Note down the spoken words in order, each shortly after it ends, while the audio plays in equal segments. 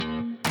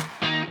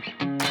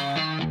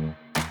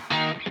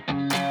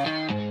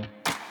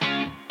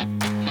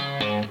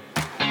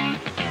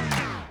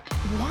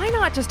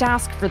not just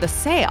ask for the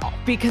sale,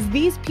 because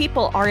these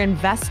people are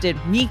invested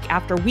week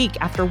after week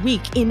after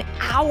week in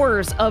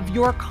hours of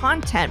your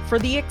content for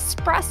the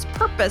express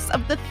purpose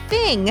of the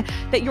thing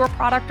that your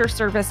product or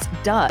service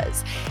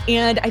does.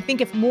 And I think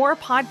if more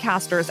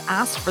podcasters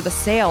asked for the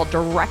sale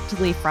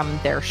directly from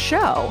their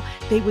show,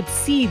 they would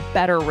see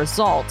better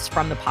results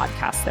from the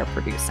podcasts they're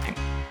producing.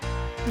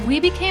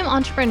 We became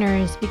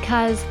entrepreneurs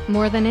because,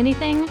 more than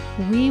anything,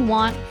 we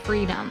want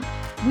freedom.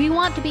 We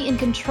want to be in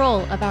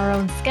control of our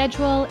own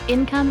schedule,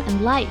 income,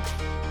 and life.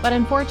 But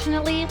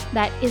unfortunately,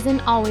 that isn't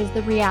always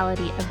the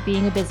reality of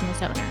being a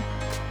business owner.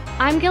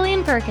 I'm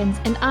Gillian Perkins,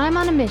 and I'm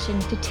on a mission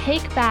to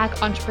take back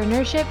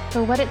entrepreneurship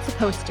for what it's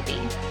supposed to be.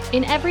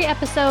 In every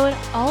episode,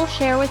 I'll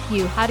share with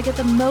you how to get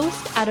the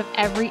most out of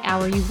every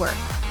hour you work,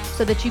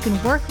 so that you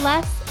can work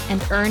less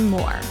and earn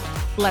more.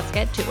 Let's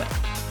get to it.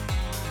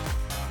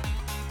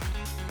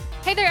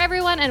 Hey there,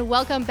 everyone, and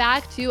welcome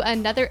back to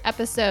another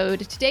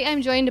episode. Today,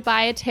 I'm joined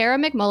by Tara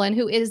McMullen,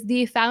 who is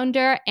the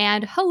founder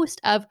and host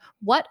of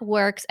What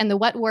Works and the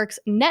What Works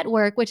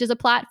Network, which is a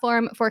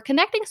platform for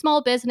connecting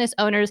small business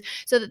owners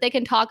so that they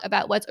can talk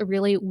about what's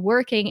really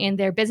working in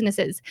their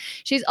businesses.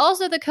 She's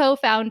also the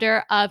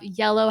co-founder of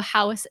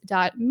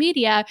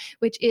yellowhouse.media,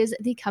 which is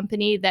the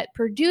company that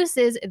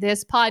produces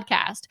this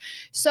podcast.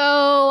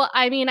 So,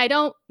 I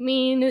don't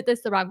mean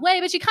this the wrong way,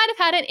 but she kind of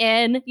had it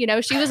in.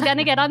 She was going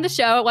to get on the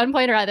show at one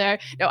point or other.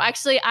 No,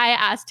 actually, I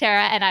asked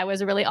Tara, and I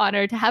was really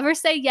honored to have her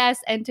say yes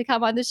and to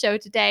come on the show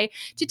today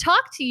to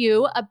talk to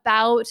you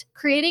about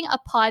creating a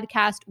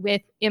podcast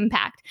with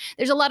impact.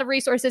 There's a lot of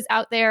resources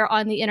out there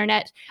on the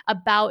internet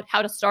about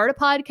how to start a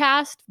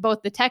podcast,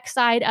 both the tech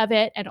side of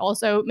it and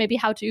also maybe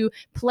how to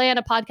plan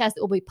a podcast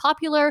that will be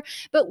popular.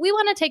 But we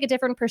want to take a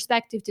different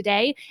perspective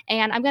today.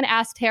 And I'm going to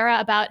ask Tara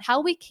about how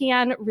we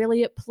can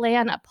really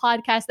plan a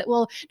podcast that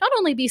will not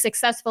only be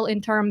successful in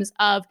terms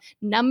of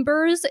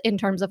numbers, in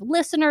terms of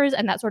listeners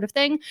and that sort of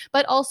thing,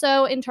 but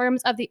also in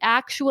terms of the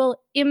actual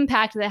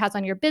impact that it has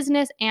on your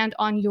business and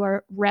on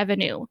your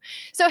revenue.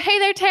 So, hey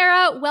there,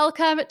 Tara,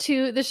 welcome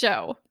to the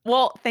show.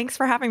 Well, thanks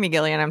for having me,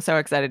 Gillian. I'm so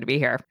excited to be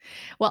here.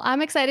 Well,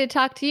 I'm excited to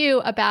talk to you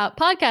about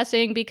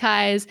podcasting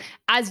because,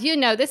 as you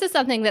know, this is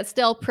something that's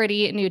still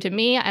pretty new to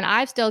me. And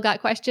I've still got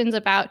questions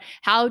about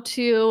how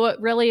to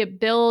really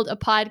build a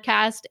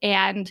podcast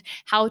and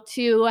how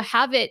to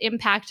have it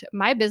impact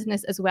my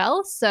business as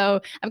well. So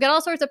I've got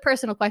all sorts of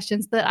personal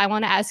questions that I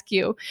want to ask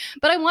you.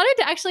 But I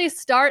wanted to actually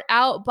start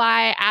out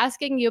by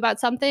asking you about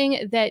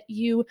something that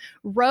you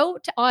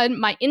wrote on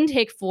my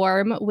intake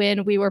form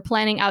when we were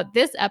planning out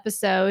this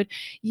episode.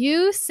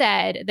 You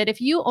said that if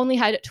you only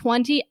had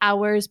 20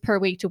 hours per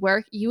week to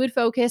work, you would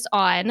focus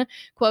on,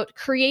 quote,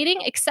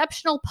 creating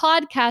exceptional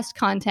podcast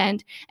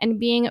content and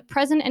being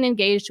present and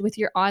engaged with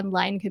your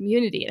online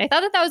community. And I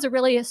thought that was a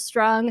really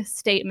strong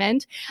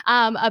statement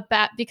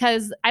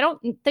because I don't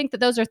think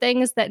that those are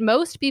things that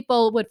most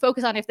people would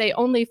focus on if they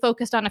only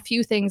focused on a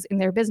few things in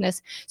their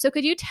business. So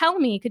could you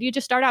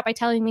just start out by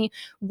telling me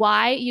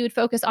why you would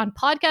focus on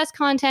podcast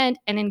content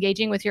and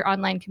engaging with your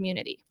online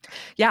community?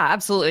 Yeah,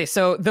 absolutely.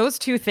 So those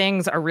two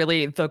things are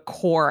really the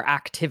core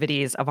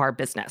activities of our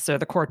business. So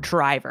the core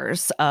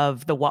drivers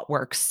of the What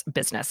Works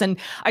business. And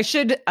I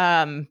should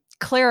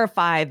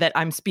clarify that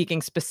I'm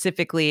speaking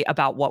specifically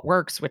about What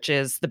Works, which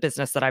is the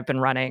business that I've been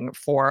running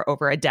for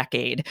over a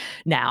decade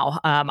now.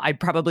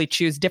 I'd probably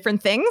choose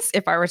different things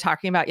if I were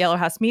talking about Yellow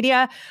House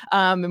Media.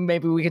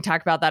 Maybe we can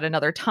talk about that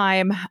another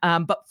time.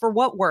 But for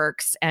What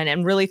Works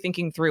and really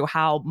thinking through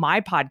how my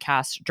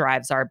podcast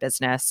drives our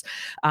business,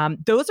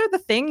 those are the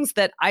things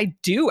that I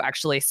do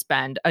actually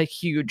spend a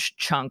huge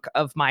chunk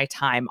of my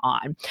time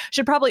on.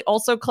 Should probably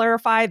also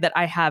clarify that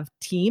I have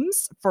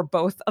teams for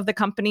both of the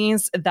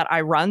companies that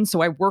I run.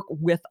 So I work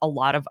with a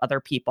lot of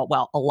other people.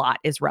 Well, a lot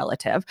is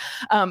relative,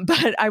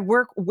 but I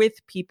work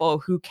with people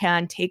who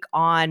can take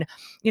on,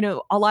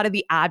 a lot of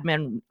the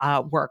admin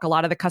work, a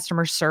lot of the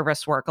customer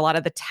service work, a lot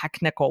of the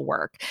technical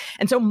work.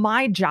 And so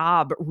my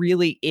job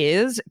really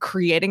is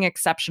creating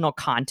exceptional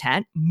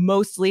content.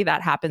 Mostly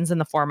that happens in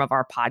the form of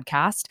our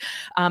podcast.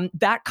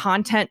 That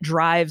content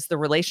drives the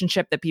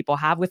relationship that people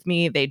have with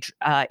me.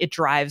 It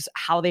drives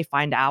how they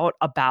find out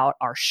about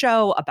our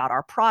show, about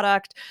our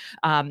product.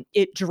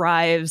 It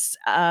drives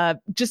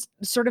just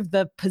sort of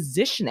the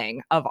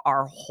positioning of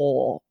our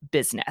whole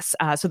business.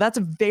 So that's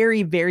a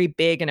very, very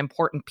big and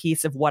important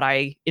piece of what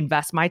I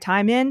invest my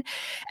time in.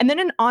 And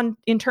then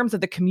in terms of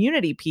the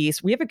community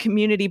piece, we have a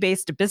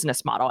community-based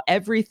business model.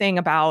 Everything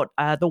about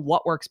the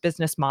What Works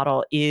business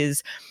model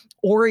is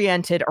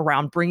oriented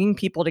around bringing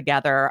people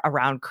together,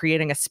 around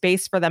creating a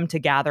space for them to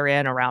gather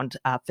in, around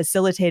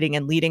facilitating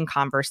and leading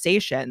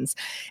conversations.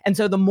 And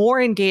so the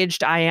more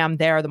engaged I am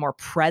there, the more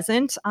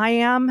present I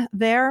am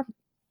there,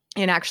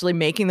 in actually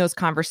making those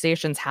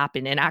conversations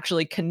happen and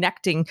actually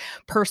connecting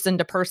person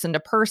to person to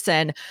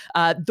person,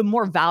 the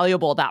more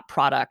valuable that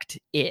product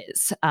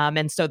is.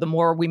 And so the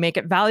more we make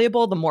it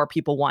valuable, the more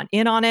people want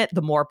in on it,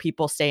 the more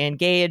people stay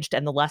engaged,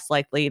 and the less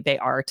likely they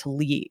are to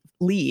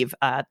leave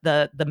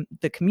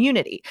the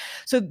community.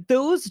 So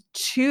those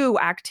two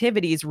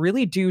activities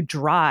really do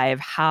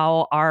drive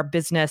how our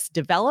business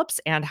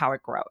develops and how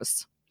it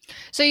grows.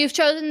 So you've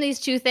chosen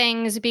these two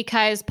things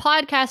because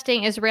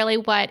podcasting is really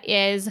what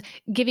is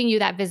giving you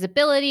that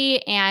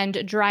visibility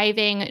and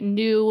driving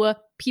new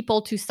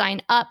people to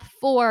sign up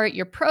for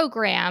your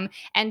program.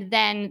 And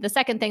then the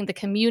second thing, the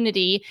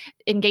community,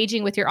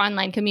 engaging with your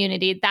online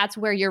community, that's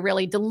where you're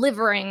really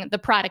delivering the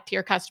product to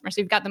your customers.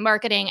 So you've got the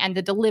marketing and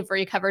the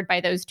delivery covered by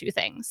those two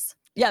things.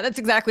 Yeah, that's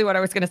exactly what I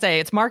was going to say.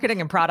 It's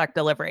marketing and product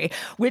delivery,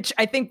 which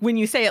I think when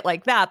you say it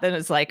like that, then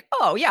it's like,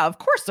 oh, yeah, of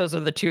course, those are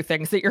the two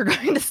things that you're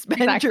going to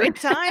spend your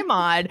time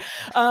on.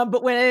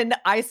 But when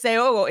I say,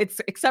 oh, it's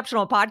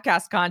exceptional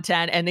podcast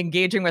content and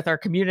engaging with our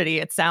community,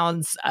 it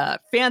sounds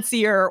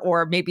fancier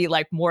or maybe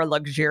like more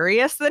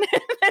luxurious than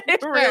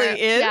it really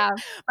is. Yeah.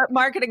 But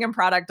marketing and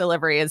product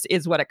delivery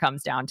is what it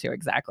comes down to.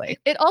 Exactly.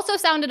 It also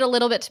sounded a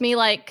little bit to me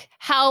like,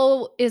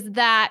 how is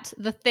that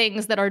the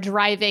things that are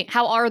driving?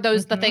 How are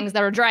those the things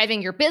that are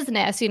driving your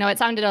business? You know, it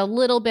sounded a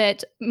little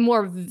bit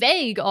more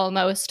vague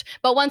almost,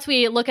 but once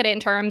we look at it in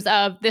terms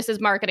of this is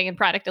marketing and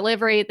product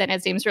delivery, then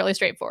it seems really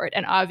straightforward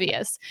and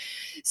obvious.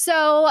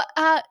 So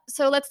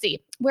let's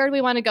see, where do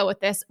we want to go with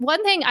this?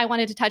 One thing I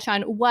wanted to touch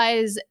on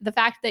was the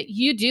fact that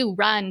you do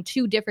run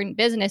two different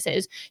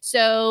businesses.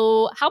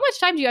 So how much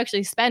time do you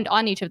actually spend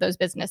on each of those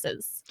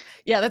businesses?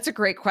 Yeah, that's a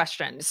great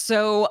question.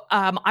 So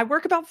I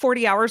work about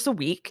 40 hours a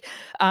week.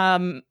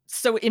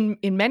 So in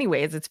many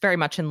ways, it's very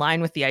much in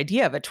line with the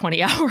idea of a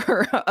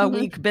 20-hour a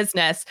week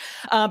business,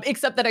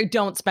 except that I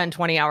don't spend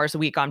 20 hours a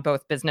week on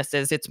both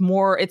businesses. It's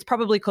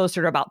probably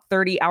closer to about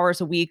 30 hours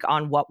a week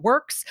on What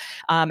Works,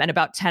 and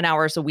about 10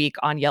 hours a week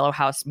on Yellow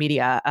House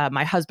Media.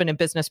 My husband and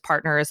business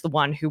partner is the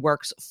one who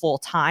works full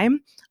time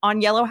on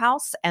Yellow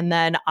House. And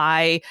then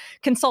I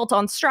consult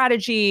on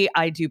strategy.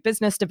 I do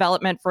business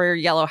development for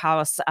Yellow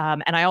House.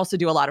 And I also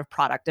do a lot of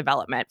product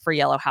development for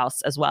Yellow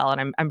House as well.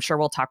 And I'm sure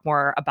we'll talk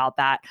more about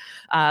that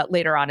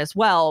later on as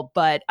well.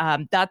 But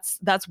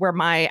that's where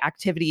my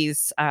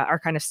activities are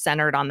kind of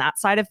centered on that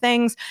side of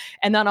things.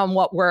 And then on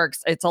What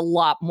Works, it's a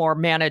lot more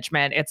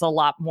management. It's a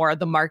lot more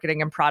the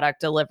marketing and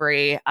product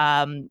delivery.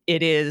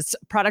 It is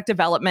product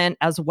development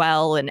as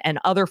well and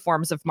other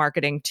forms of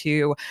marketing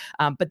too.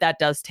 But that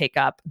does take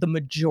up the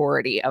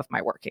majority of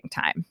my working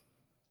time.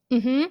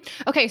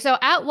 Okay, so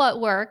at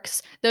What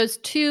Works, those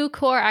two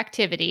core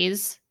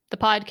activities, the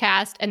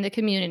podcast and the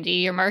community,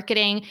 your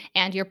marketing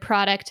and your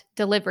product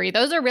delivery,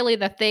 those are really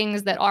the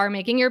things that are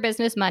making your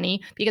business money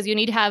because you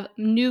need to have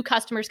new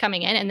customers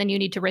coming in and then you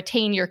need to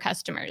retain your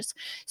customers.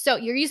 So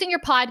you're using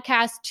your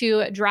podcast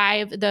to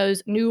drive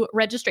those new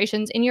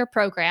registrations in your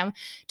program.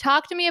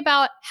 Talk to me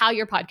about how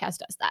your podcast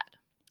does that.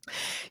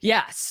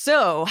 Yeah.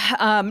 So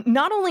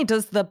not only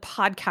does the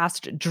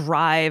podcast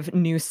drive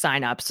new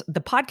signups, the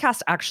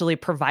podcast actually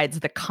provides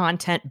the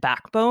content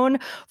backbone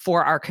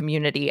for our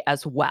community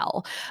as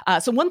well.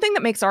 So one thing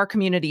that makes our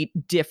community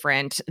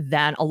different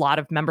than a lot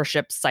of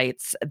membership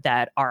sites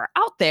that are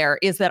out there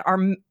is that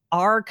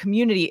our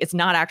community is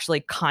not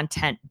actually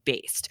content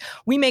based.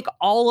 We make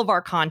all of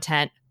our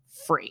content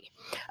free.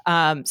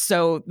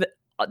 So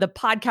the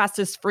podcast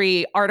is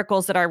free.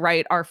 Articles that I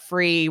write are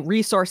free.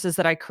 Resources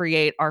that I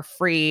create are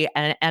free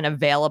and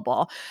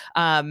available.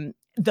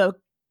 The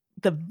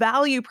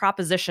value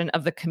proposition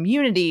of the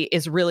community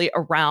is really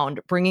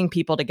around bringing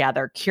people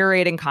together,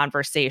 curating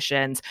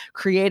conversations,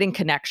 creating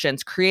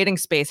connections, creating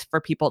space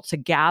for people to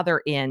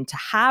gather in to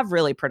have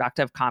really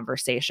productive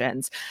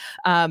conversations.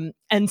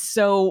 And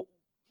so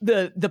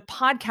the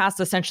podcast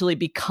essentially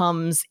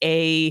becomes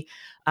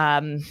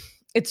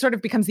it sort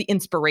of becomes the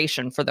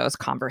inspiration for those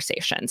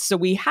conversations. So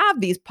we have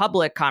these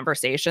public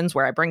conversations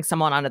where I bring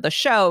someone onto the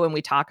show and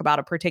we talk about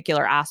a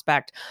particular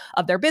aspect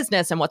of their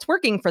business and what's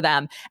working for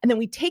them. And then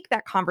we take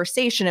that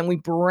conversation and we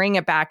bring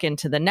it back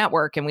into the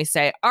network and we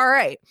say, all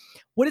right,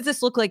 what does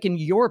this look like in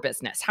your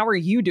business? How are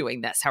you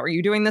doing this? How are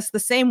you doing this the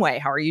same way?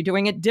 How are you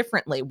doing it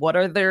differently? What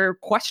other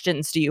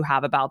questions do you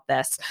have about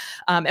this?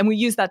 And we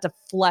use that to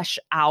flesh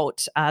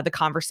out the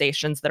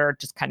conversations that are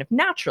just kind of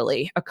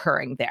naturally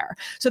occurring there.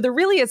 So there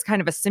really is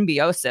kind of a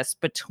symbiosis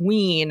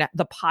between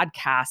the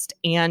podcast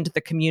and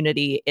the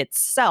community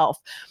itself,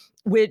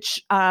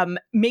 which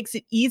makes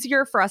it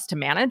easier for us to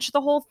manage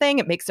the whole thing.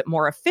 It makes it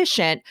more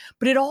efficient,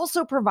 but it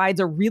also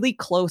provides a really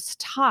close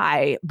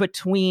tie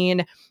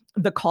between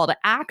the call to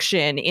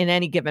action in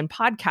any given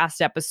podcast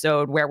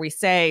episode where we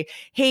say,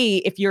 hey,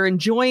 if you're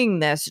enjoying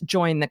this,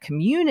 join the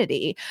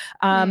community.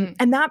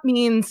 And that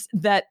means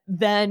that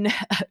then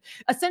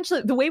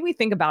essentially the way we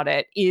think about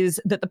it is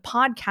that the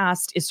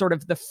podcast is sort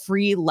of the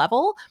free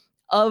level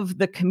of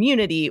the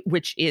community,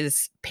 which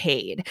is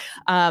paid.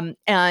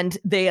 And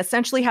they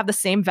essentially have the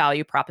same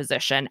value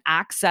proposition,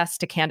 access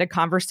to candid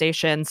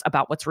conversations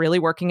about what's really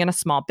working in a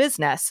small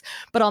business.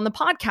 But on the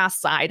podcast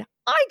side,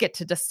 I get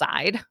to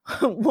decide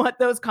what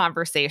those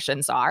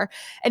conversations are.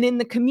 And in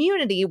the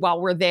community, while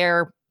we're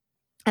there,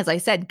 as I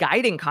said,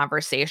 guiding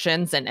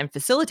conversations and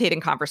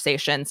facilitating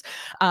conversations,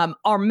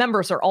 our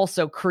members are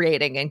also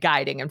creating and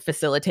guiding and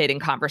facilitating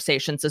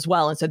conversations as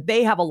well. And so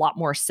they have a lot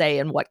more say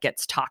in what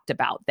gets talked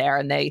about there.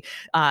 And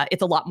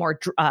it's a lot more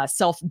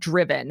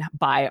self-driven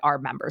by our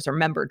members, or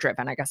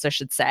member-driven, I guess I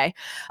should say.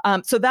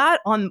 So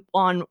that on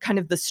kind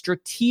of the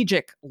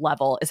strategic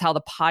level is how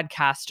the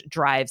podcast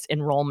drives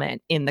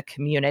enrollment in the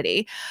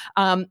community.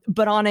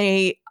 But on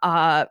a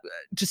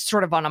just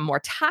sort of on a more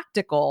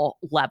tactical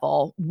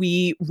level,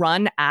 we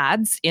run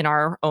ads in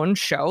our own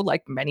show,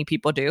 like many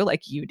people do,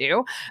 like you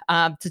do,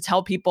 to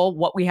tell people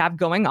what we have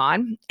going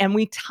on. And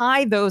we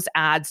tie those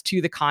ads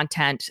to the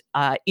content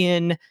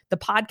in the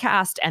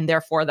podcast, and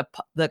therefore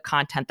the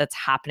content that's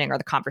happening, or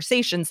the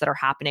conversations that are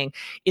happening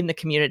in the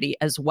community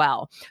as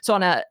well. So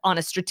on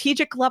a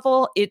strategic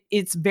level,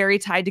 it's very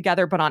tied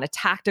together, but on a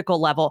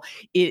tactical level,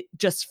 it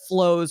just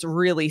flows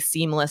really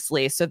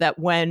seamlessly, so that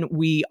when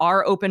we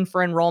are open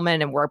for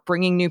enrollment and we're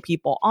bringing new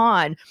people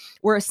on,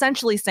 we're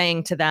essentially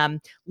saying to them,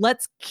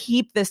 let's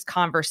keep this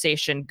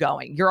conversation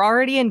going. You're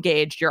already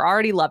engaged. You're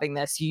already loving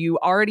this. You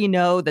already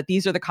know that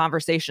these are the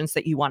conversations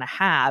that you want to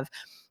have.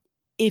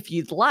 If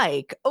you'd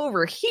like,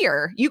 over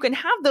here, you can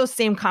have those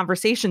same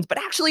conversations, but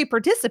actually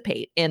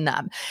participate in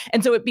them.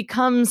 And so it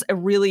becomes a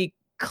really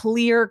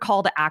clear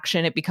call to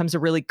action. It becomes a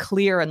really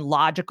clear and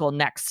logical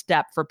next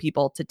step for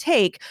people to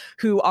take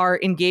who are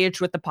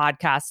engaged with the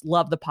podcast,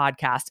 love the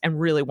podcast,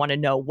 and really want to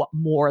know what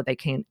more they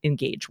can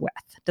engage with.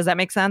 Does that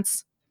make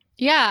sense?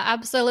 Yeah,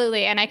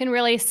 absolutely. And I can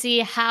really see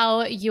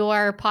how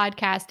your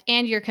podcast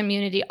and your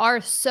community are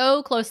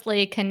so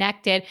closely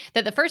connected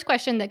that the first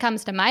question that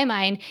comes to my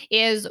mind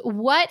is,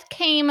 what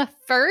came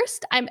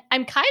first? I'm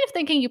kind of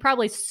thinking you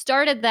probably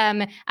started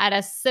them at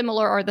a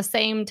similar or the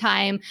same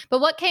time,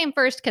 but what came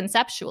first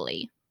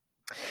conceptually?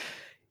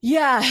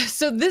 Yeah,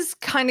 so this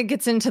kind of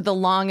gets into the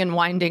long and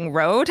winding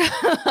road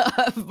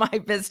of my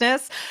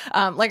business.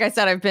 Like I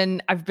said,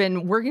 I've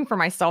been working for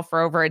myself for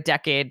over a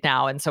decade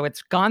now, and so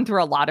it's gone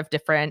through a lot of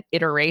different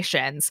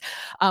iterations.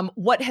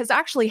 What has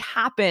actually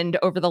happened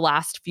over the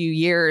last few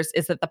years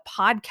is that the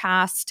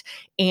podcast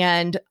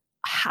and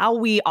how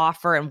we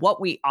offer and what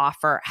we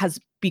offer has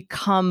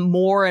become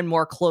more and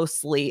more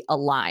closely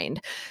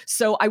aligned.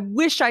 So I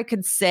wish I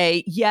could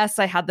say, yes,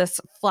 I had this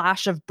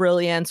flash of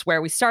brilliance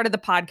where we started the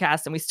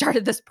podcast and we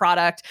started this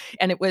product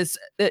and it was,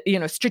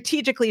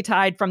 strategically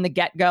tied from the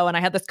get-go, and I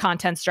had this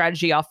content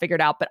strategy all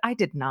figured out, but I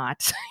did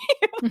not.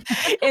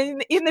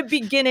 in the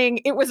beginning,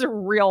 it was a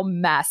real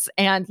mess.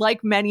 And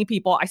like many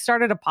people, I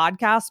started a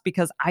podcast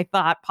because I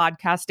thought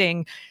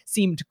podcasting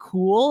seemed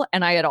cool,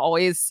 and I had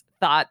always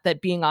thought that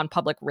being on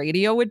public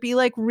radio would be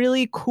like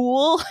really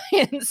cool.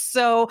 And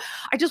so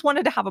I just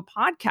wanted to have a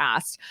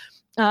podcast.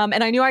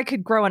 And I knew I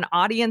could grow an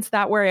audience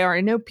that way, or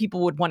I know people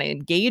would want to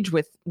engage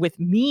with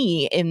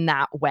me in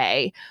that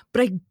way.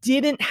 But I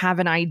didn't have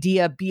an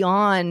idea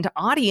beyond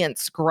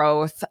audience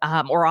growth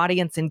or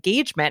audience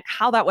engagement,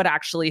 how that would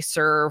actually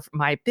serve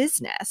my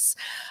business.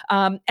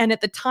 And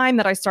at the time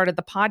that I started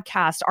the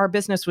podcast, our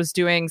business was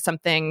doing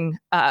something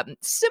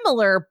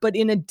similar, but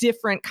in a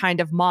different kind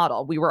of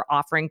model. We were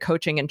offering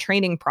coaching and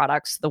training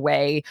products the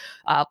way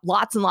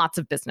lots and lots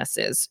of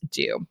businesses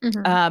do.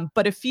 Mm-hmm.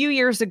 But a few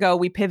years ago,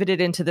 we pivoted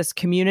into this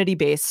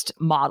community-based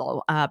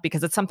model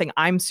because it's something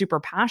I'm super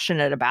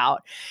passionate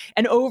about.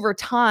 And over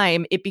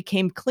time, it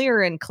became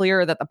clearer and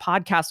clearer that the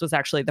podcast was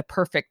actually the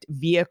perfect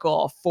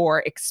vehicle for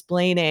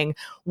explaining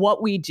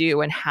what we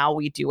do and how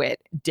we do it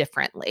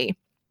differently.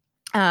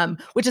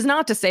 Which is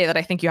not to say that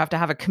I think you have to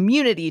have a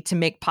community to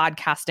make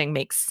podcasting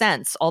make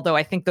sense, although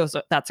I think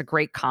that's a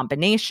great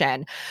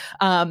combination.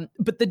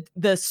 But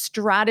the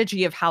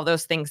strategy of how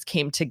those things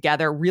came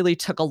together really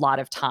took a lot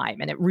of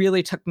time. And it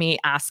really took me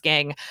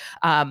asking,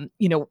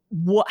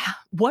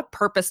 what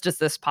purpose does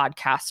this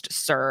podcast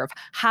serve?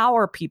 How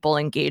are people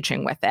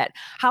engaging with it?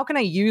 How can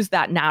I use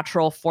that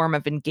natural form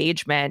of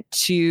engagement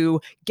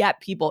to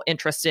get people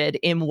interested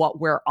in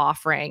what we're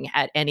offering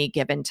at any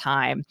given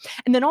time?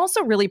 And then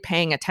also really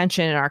paying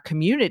attention in our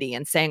community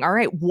and saying, all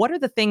right, what are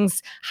the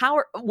things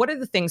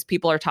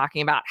people are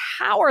talking about?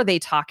 How are they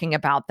talking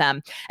about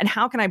them? And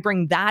how can I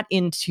bring that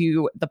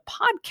into the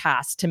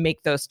podcast to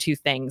make those two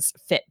things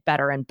fit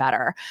better and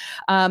better?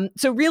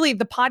 So really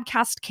the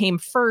podcast came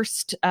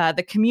first,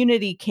 the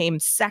community came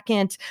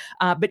second,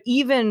 but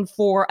even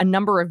for a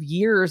number of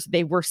years,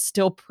 they were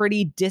still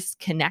pretty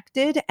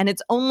disconnected. And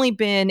it's only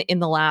been in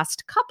the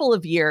last couple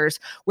of years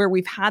where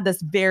we've had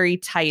this very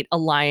tight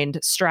aligned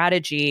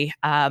strategy.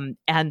 And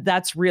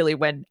that's really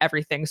when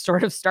everything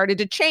sort of started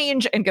to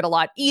change and get a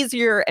lot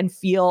easier and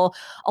feel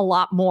a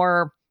lot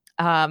more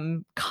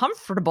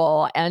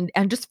comfortable and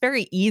just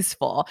very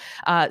easeful.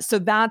 So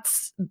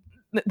that's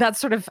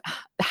sort of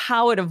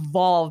how it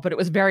evolved, but it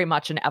was very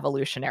much an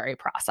evolutionary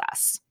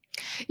process.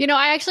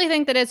 I actually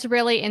think that it's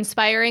really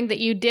inspiring that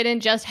you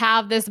didn't just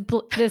have this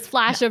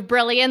flash of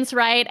brilliance,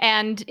 right?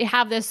 And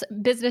have this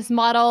business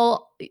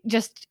model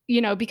just,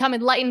 become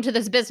enlightened to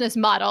this business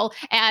model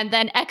and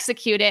then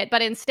execute it.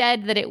 But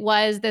instead that it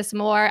was this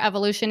more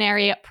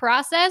evolutionary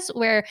process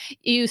where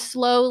you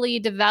slowly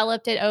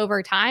developed it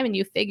over time and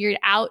you figured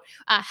out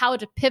how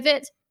to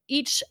pivot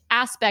each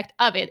aspect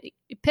of it.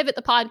 Pivot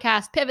the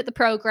podcast, pivot the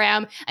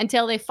program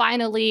until they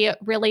finally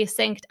really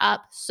synced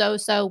up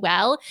so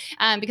well.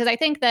 Because I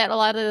think that a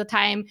lot of the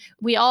time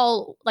we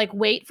all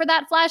wait for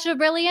that flash of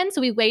brilliance.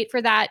 We wait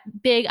for that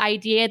big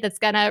idea that's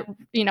gonna,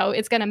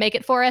 it's gonna make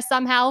it for us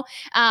somehow.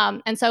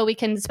 And so we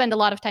can spend a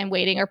lot of time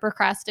waiting or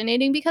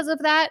procrastinating because of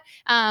that.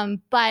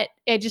 But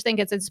I just think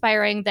it's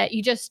inspiring that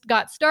you just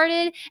got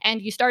started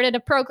and you started a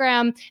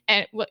program,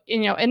 and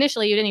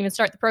initially you didn't even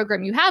start the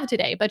program you have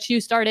today, but you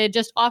started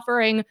just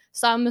offering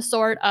some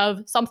sort of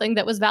something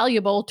that was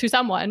valuable to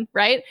someone,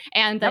 right?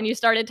 And then you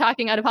started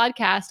talking on a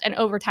podcast, and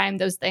over time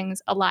those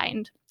things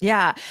aligned.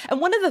 Yeah. And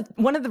one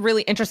of the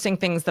really interesting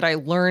things that I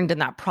learned in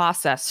that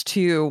process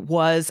too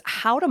was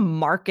how to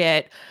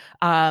market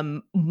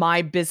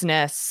my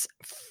business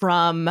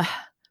from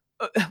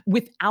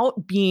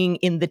without being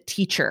in the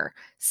teacher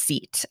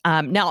seat.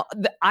 Now,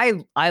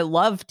 I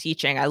love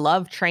teaching, I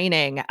love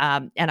training,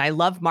 and I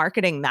love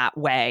marketing that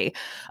way.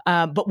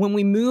 But when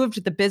we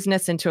moved the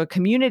business into a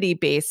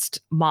community-based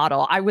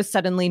model, I was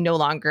suddenly no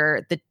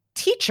longer the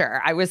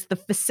teacher. I was the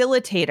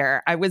facilitator.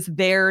 I was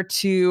there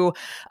to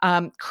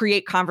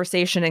create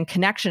conversation and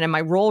connection, and my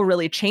role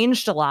really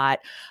changed a lot.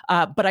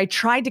 But I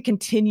tried to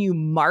continue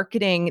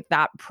marketing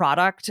that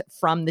product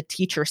from the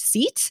teacher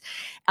seat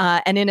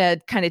and in a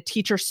kind of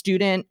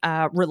teacher-student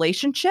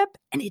relationship,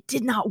 and it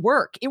did not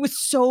work. It was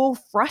so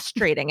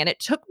frustrating, and it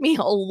took me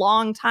a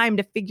long time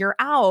to figure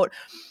out,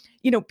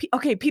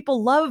 okay,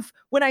 people love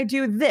when I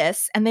do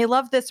this and they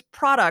love this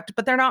product,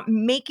 but they're not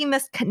making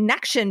this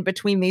connection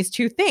between these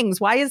two things.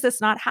 Why is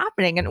this not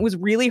happening? And it was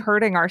really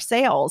hurting our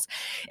sales.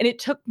 And it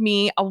took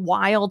me a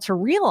while to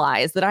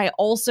realize that I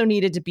also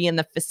needed to be in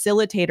the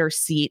facilitator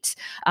seat,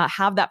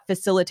 have that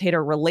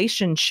facilitator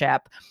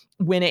relationship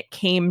when it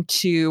came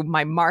to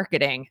my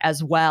marketing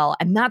as well.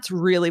 And that's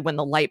really when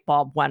the light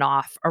bulb went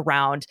off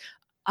around,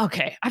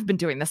 okay, I've been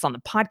doing this on the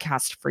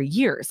podcast for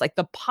years. Like,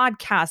 the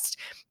podcast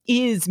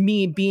is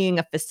me being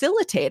a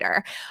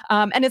facilitator.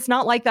 And it's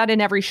not like that in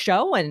every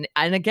show. And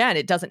again,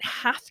 it doesn't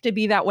have to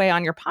be that way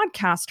on your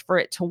podcast for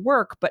it to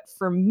work. But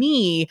for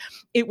me,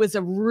 it was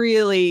a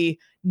really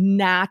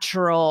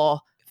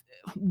natural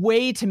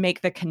way to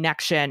make the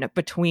connection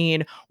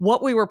between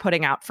what we were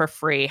putting out for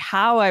free,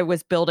 how I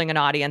was building an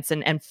audience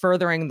and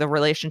furthering the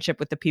relationship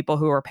with the people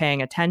who were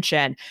paying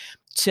attention,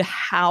 to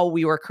how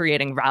we were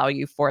creating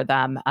value for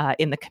them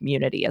in the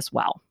community as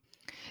well.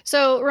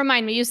 So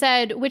remind me, you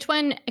said which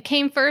one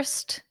came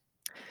first?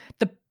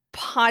 The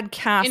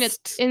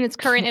podcast. In its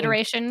current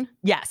iteration?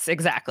 Yes,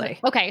 exactly.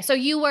 Okay, so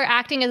you were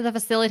acting as the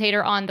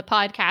facilitator on the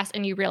podcast,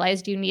 and you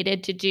realized you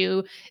needed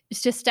to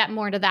step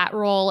more into that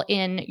role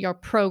in your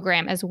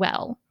program as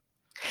well.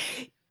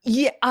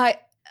 Yeah,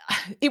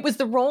 it was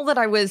the role that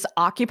I was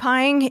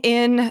occupying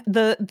in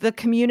the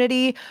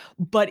community,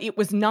 but it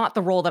was not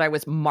the role that I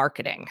was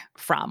marketing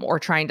from or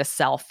trying to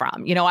sell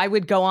from. I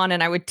would go on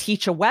and I would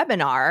teach a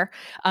webinar,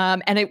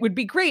 and it would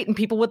be great and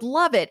people would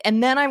love it.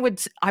 And then I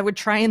would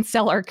try and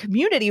sell our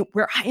community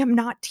where I am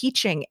not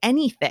teaching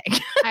anything.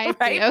 I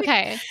right? see.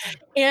 Okay.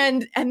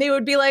 And they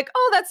would be like,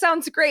 oh, that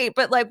sounds great,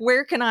 but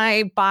where can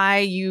I buy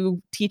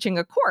you teaching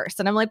a course?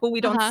 And I'm like, well,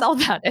 we don't sell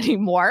that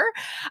anymore.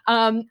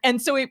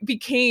 And so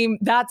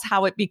that's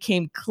how it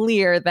became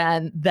clear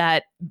then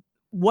that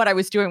what I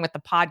was doing with the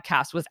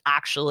podcast was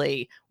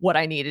actually what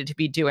I needed to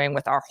be doing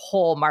with our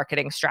whole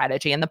marketing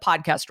strategy. And the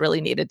podcast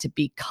really needed to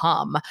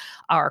become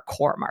our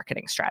core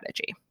marketing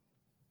strategy.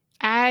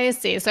 I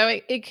see. So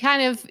it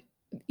kind of,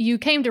 you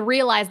came to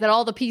realize that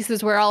all the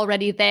pieces were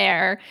already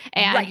there,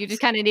 and you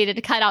just kind of needed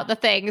to cut out the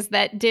things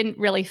that didn't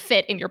really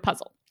fit in your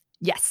puzzle.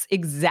 Yes,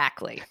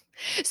 exactly.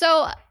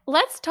 So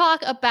let's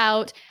talk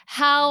about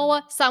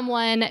how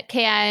someone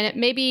can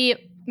maybe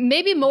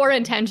more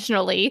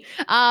intentionally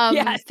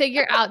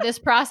figure out this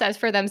process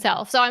for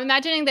themselves. So I'm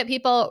imagining that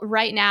people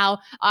right now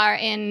are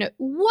in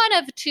one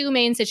of two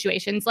main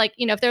situations.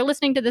 If they're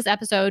listening to this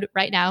episode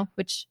right now,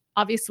 which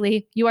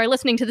obviously you are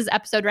listening to this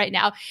episode right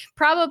now,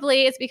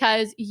 probably it's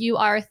because you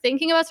are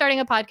thinking about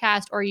starting a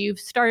podcast, or you've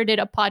started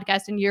a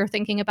podcast and you're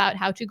thinking about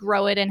how to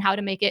grow it and how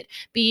to make it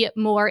be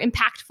more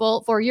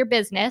impactful for your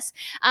business.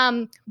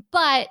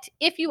 But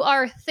if you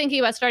are thinking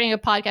about starting a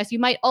podcast, you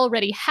might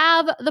already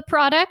have the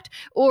product,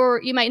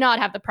 or you might not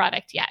have the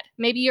product yet.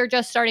 Maybe you're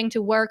just starting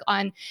to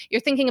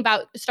you're thinking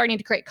about starting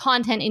to create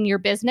content in your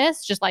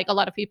business, just like a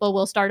lot of people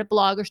will start a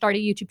blog or start a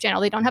YouTube channel.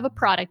 They don't have a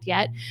product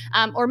yet.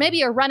 Or maybe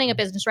you're running a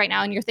business right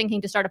now and you're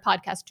thinking to start a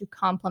podcast to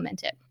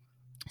complement it.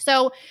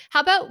 So how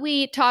about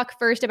we talk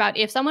first about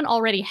if someone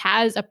already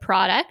has a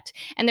product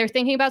and they're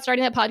thinking about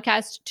starting that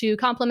podcast to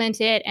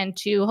complement it and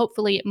to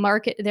hopefully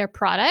market their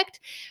product,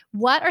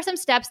 what are some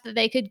steps that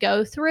they could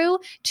go through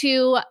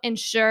to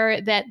ensure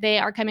that they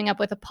are coming up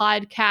with a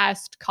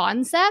podcast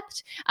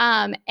concept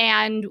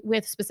and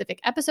with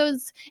specific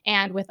episodes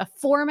and with a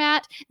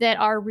format that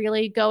are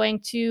really going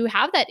to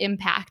have that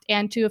impact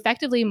and to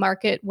effectively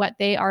market what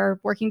they are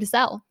working to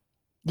sell?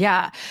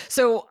 Yeah.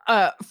 So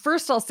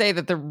first, I'll say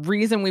that the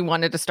reason we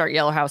wanted to start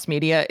Yellow House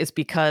Media is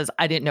because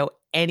I didn't know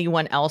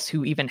anyone else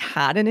who even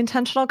had an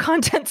intentional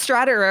content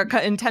strategy or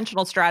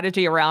intentional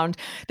strategy around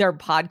their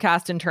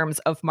podcast in terms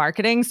of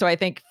marketing. So I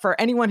think for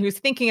anyone who's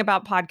thinking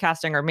about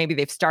podcasting, or maybe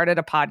they've started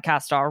a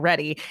podcast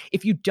already,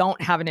 if you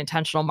don't have an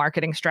intentional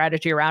marketing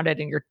strategy around it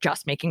and you're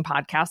just making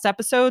podcast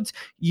episodes,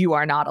 you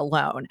are not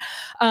alone.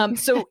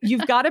 So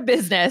you've got a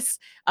business,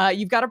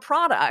 you've got a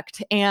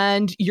product,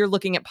 and you're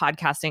looking at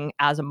podcasting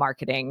as a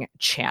marketing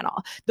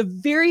channel. The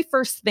very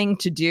first thing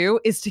to do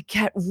is to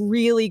get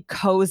really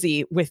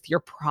cozy with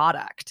your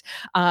product.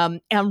 And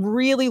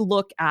really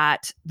look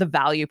at the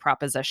value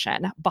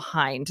proposition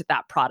behind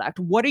that product.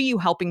 What are you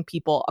helping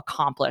people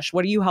accomplish?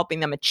 What are you helping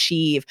them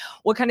achieve?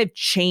 What kind of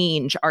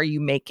change are you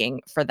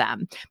making for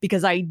them?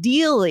 Because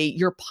ideally,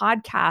 your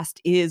podcast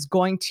is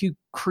going to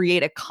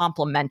create a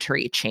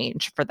complementary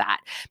change for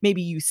that.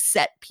 Maybe you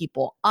set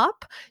people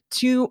up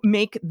to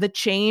make the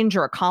change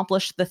or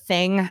accomplish the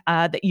thing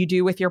that you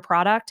do with your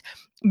product.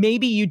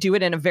 Maybe you do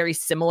it in a very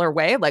similar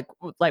way, like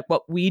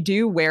what we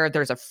do, where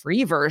there's a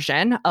free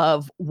version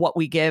of what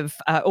we give,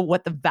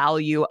 what the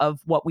value of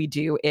what we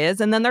do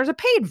is, and then there's a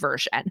paid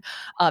version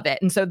of it.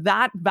 And so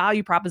that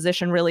value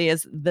proposition really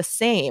is the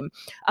same.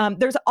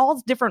 There's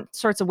all different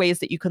sorts of ways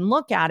that you can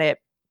look at it.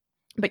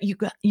 But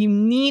you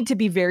need to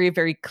be very,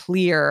 very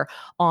clear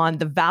on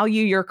the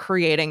value you're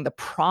creating, the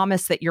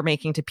promise that you're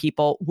making to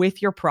people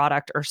with your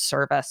product or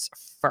service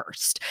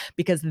first,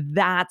 because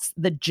that's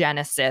the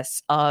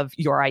genesis of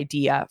your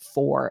idea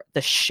for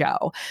the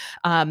show.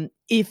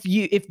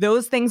 If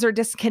those things are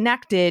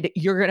disconnected,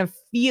 you're going to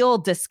feel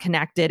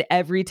disconnected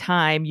every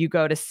time you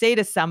go to say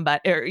to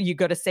somebody, or you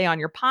go to say on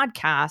your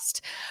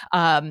podcast,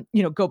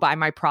 go buy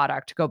my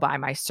product, go buy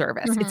my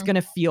service. It's going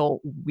to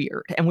feel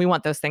weird. And we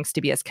want those things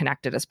to be as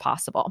connected as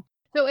possible.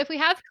 So if we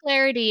have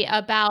clarity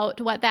about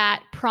what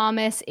that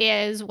promise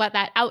is, what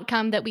that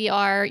outcome that we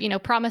are,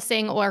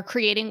 promising or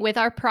creating with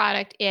our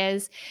product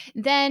is,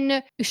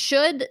 then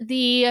should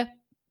the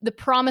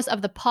promise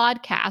of the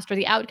podcast or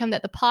the outcome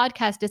that the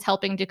podcast is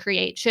helping to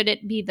create, should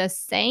it be the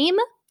same?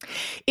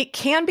 It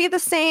can be the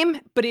same,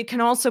 but it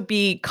can also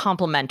be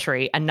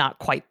complementary and not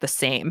quite the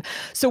same.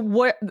 So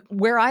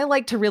where I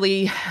like to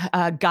really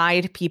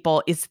guide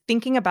people is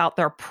thinking about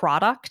their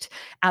product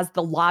as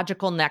the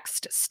logical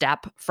next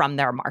step from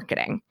their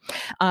marketing.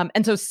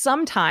 And so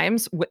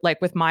sometimes, like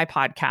with my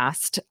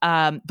podcast,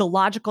 the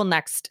logical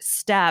next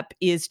step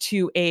is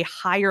to a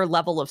higher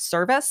level of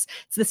service.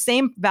 It's the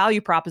same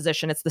value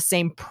proposition. It's the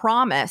same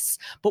promise,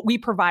 but we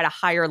provide a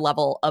higher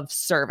level of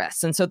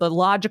service. And so the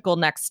logical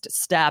next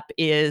step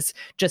is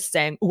just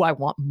saying, "Oh, I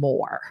want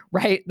more,"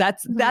 right?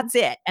 That's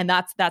it. And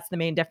that's the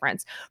main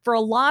difference. For a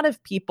lot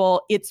of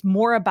people, it's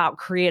more about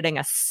creating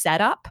a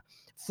setup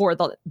for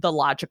the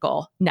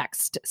logical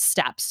next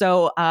step.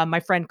 So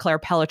my friend Claire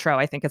Pelletreau,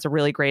 I think, is a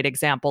really great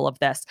example of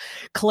this.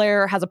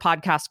 Claire has a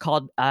podcast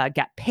called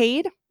Get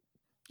Paid.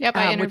 Yep,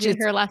 I interviewed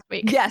her last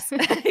week. Yes,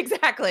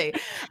 exactly.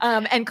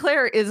 And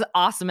Claire is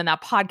awesome, and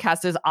that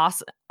podcast is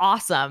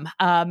awesome.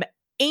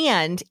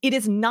 And it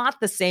is not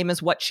the same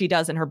as what she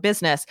does in her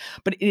business,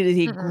 but it is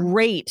a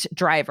great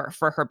driver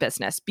for her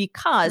business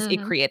because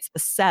it creates the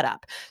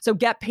setup. So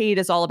Get Paid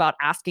is all about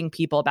asking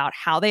people about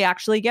how they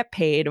actually get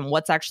paid and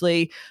what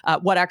actually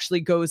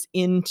goes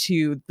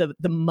into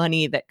the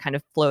money that kind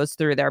of flows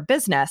through their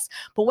business.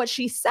 But what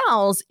she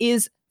sells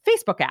is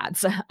Facebook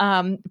ads,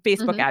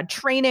 Facebook ad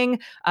training,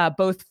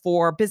 both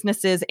for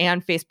businesses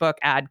and Facebook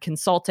ad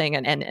consulting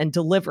and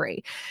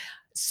delivery.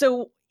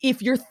 So if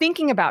you're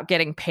thinking about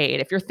getting paid,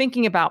 if you're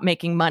thinking about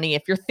making money,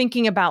 if you're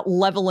thinking about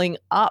leveling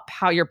up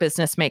how your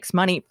business makes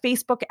money,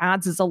 Facebook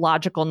ads is a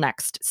logical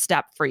next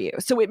step for you.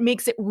 So it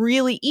makes it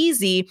really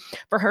easy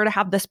for her to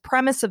have this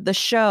premise of the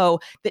show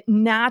that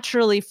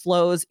naturally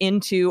flows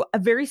into a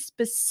very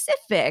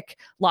specific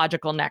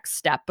logical next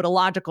step, but a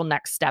logical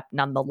next step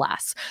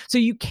nonetheless. So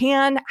you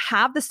can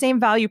have the same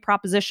value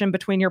proposition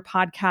between your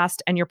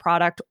podcast and your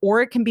product,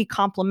 or it can be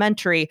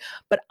complementary.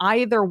 But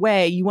either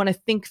way, you want to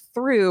think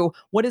through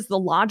what is the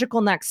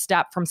logical next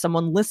step from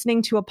someone listening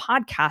to a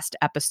podcast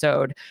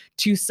episode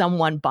to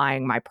someone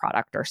buying my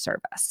product or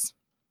service.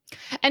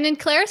 And in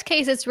Claire's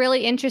case, it's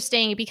really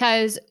interesting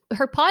because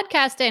her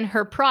podcast and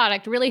her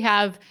product really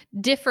have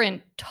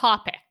different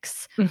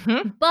topics,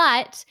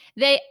 but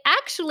they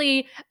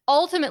actually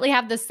ultimately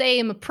have the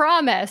same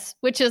promise,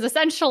 which is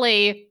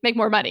essentially make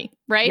more money,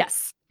 right?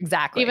 Yes.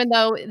 Exactly. Even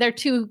though they're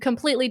two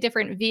completely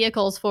different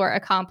vehicles for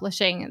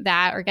accomplishing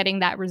that or getting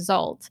that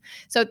result.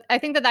 So I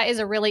think that is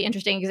a really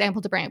interesting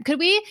example to bring up. Could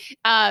we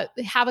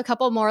have a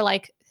couple more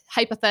like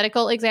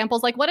hypothetical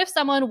examples. Like what if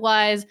someone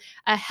was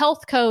a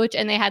health coach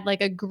and they had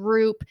like a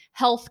group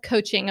health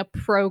coaching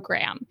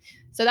program?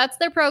 So that's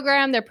their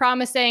program. They're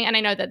promising, and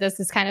I know that this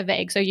is kind of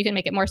vague, so you can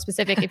make it more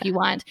specific if you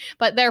want,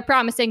 but they're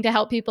promising to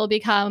help people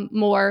become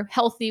more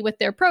healthy with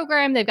their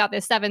program. They've got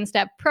this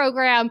 7-step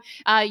program.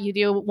 You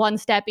do 1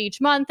 step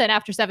each month, and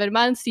after 7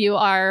 months, you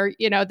are,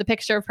 the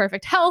picture of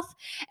perfect health.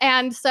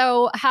 And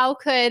so how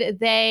could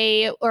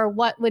they, or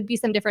what would be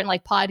some different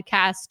like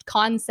podcast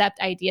concept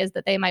ideas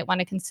that they might want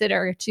to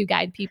consider to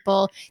guide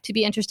people to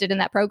be interested in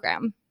that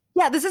program?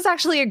 Yeah, this is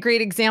actually a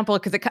great example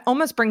because it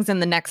almost brings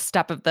in the next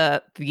step of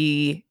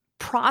the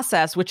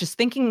process, which is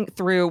thinking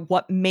through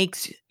what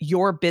makes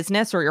your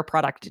business or your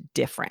product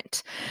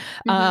different.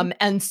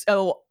 And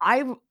so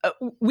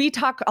we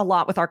talk a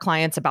lot with our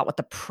clients about what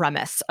the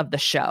premise of the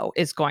show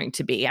is going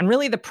to be. And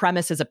really the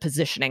premise is a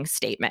positioning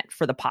statement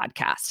for the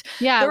podcast.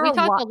 Yeah, we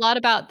talked a lot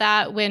about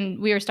that when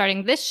we were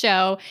starting this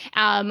show.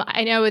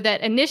 I know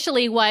that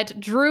initially what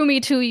drew me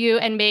to you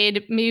and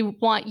made me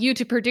want you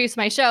to produce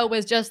my show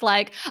was just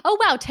like, oh,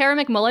 wow, Tara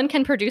McMullen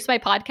can produce my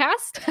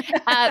podcast.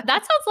 That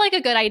sounds like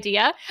a good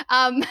idea.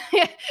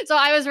 So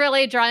I was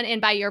really drawn in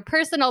by your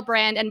personal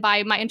brand and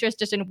by my interest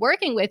just in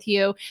working with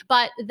you.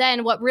 But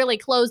then what really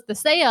closed the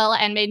sale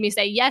and made me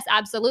say, yes,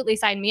 absolutely,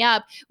 sign me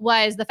up,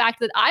 was the fact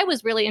that I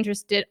was really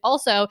interested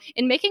also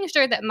in making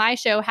sure that my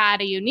show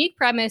had a unique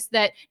premise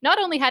that not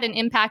only had an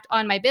impact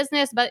on my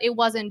business, but it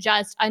wasn't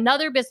just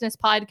another business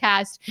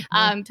podcast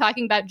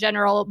talking about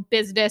general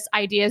business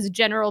ideas,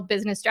 general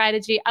business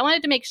strategy. I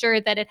wanted to make sure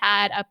that it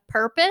had a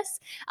purpose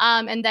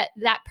and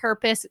that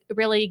purpose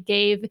really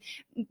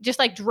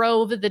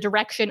drove the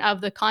direction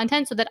of the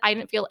content so that I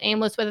didn't feel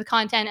aimless with the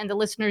content and the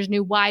listeners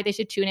knew why they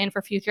should tune in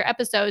for future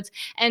episodes.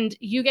 And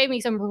you gave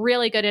me some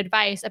really good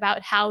advice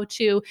about how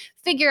to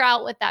figure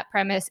out what that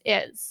premise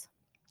is.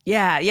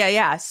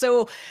 Yeah.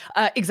 So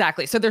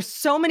exactly. So there's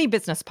so many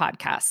business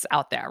podcasts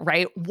out there,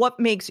 right? What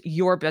makes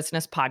your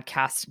business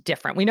podcast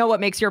different? We know what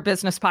makes your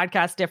business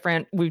podcast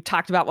different. We've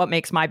talked about what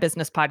makes my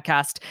business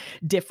podcast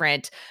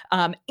different.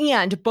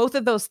 And both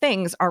of those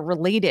things are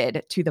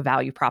related to the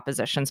value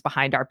propositions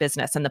behind our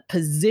business and the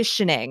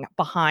positioning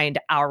behind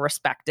our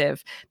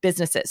respective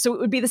businesses. So it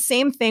would be the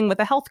same thing with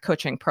a health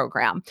coaching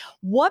program.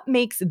 What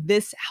makes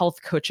this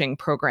health coaching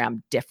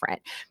program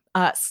different?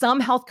 Some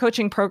health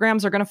coaching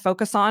programs are going to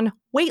focus on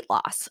weight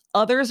loss.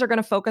 Others are going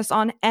to focus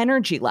on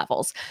energy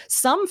levels.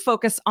 Some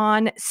focus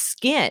on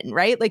skin,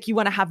 right? Like you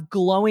want to have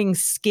glowing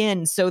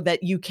skin so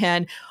that you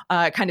can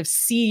kind of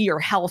see your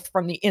health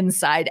from the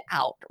inside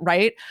out,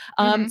 right?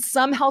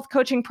 Some health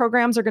coaching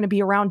programs are going to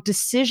be around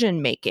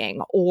decision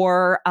making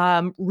or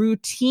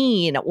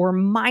routine or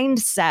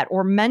mindset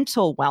or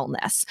mental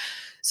wellness.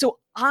 So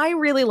I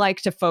really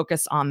like to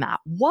focus on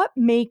that. What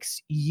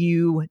makes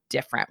you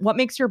different? What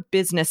makes your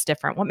business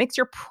different? What makes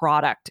your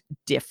product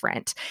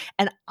different?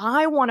 And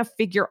I want to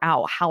figure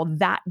out how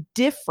that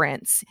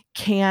difference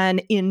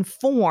can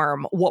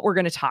inform what we're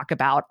going to talk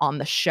about on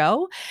the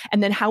show,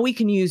 and then how we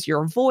can use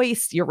your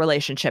voice, your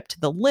relationship to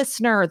the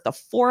listener, the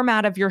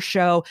format of your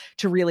show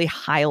to really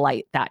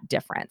highlight that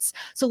difference.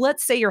 So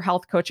let's say your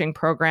health coaching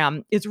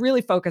program is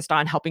really focused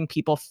on helping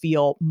people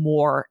feel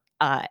more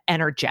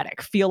energetic,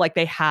 feel like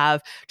they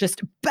have just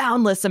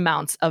boundless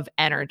amounts of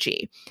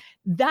energy.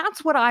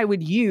 That's what I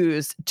would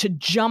use to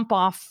jump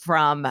off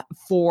from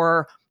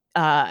for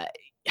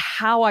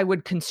how I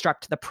would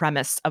construct the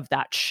premise of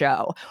that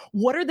show.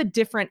 What are the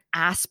different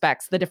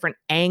aspects, the different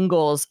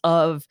angles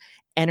of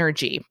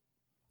energy?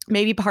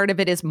 Maybe part of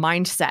it is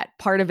mindset,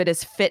 part of it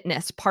is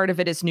fitness, part of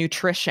it is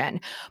nutrition.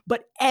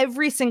 But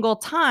every single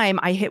time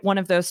I hit one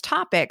of those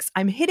topics,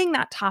 I'm hitting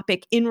that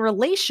topic in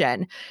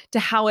relation to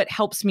how it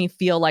helps me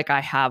feel like I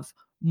have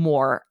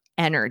more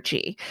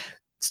energy.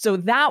 So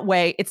that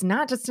way, it's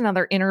not just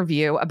another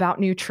interview about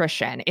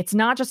nutrition. It's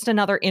not just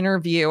another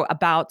interview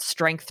about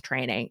strength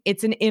training.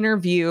 It's an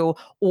interview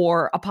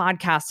or a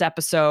podcast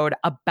episode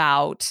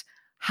about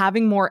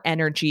having more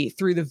energy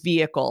through the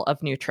vehicle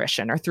of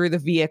nutrition or through the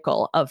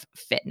vehicle of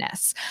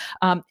fitness.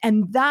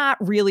 And that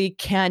really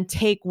can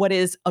take what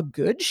is a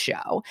good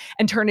show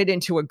and turn it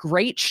into a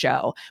great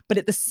show. But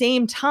at the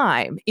same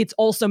time, it's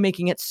also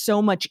making it so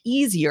much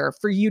easier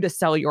for you to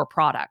sell your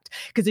product.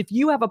 Because if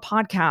you have a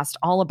podcast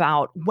all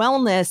about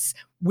wellness,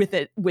 with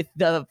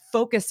the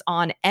focus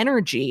on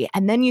energy,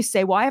 and then you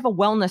say, well, I have a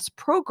wellness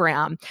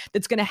program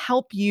that's going to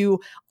help you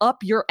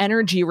up your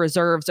energy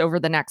reserves over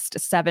the next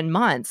 7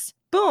 months.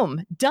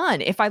 Boom,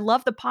 done. If I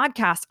love the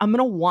podcast, I'm going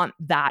to want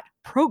that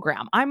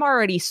program. I'm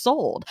already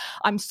sold.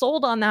 I'm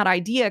sold on that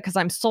idea because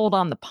I'm sold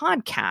on the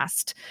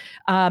podcast.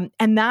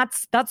 And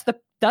that's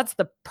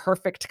the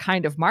perfect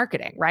kind of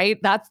marketing, right?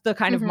 That's the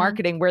kind of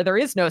marketing where there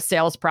is no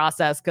sales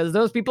process because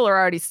those people are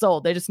already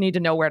sold. They just need to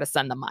know where to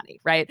send the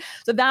money, right?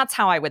 So that's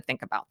how I would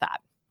think about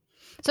that.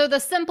 So the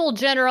simple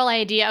general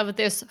idea of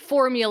this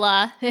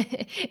formula,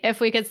 if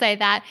we could say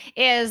that,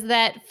 is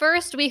that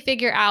first we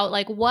figure out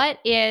like, what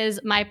is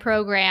my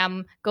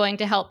program going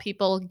to help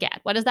people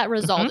get? What is that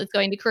result it's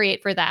going to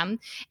create for them?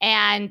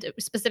 And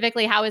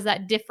specifically, how is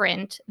that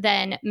different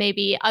than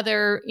maybe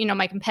other,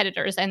 my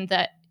competitors and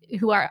the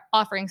who are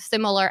offering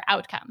similar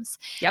outcomes.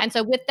 Yep. And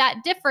so with that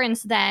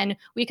difference, then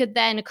we could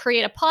then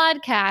create a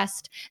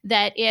podcast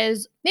that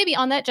is maybe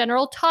on that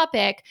general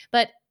topic,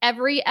 but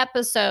every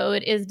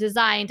episode is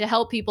designed to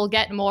help people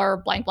get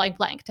more blank, blank,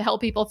 blank, to help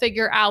people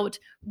figure out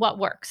what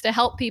works, to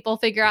help people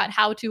figure out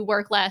how to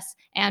work less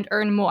and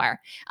earn more.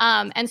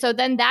 And so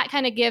then that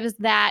kind of gives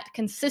that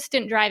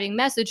consistent driving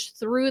message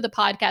through the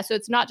podcast. So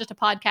it's not just a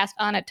podcast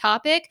on a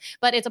topic,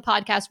 but it's a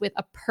podcast with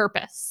a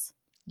purpose.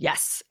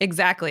 Yes,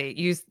 exactly.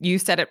 You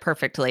said it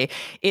perfectly.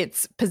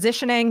 It's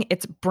positioning,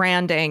 it's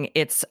branding,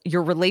 it's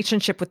your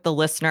relationship with the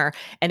listener,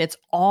 and it's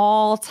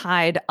all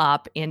tied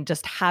up in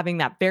just having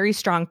that very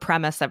strong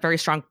premise, that very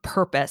strong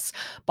purpose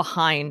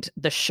behind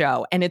the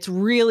show. And it's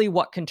really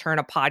what can turn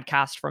a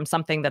podcast from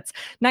something that's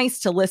nice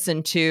to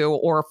listen to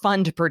or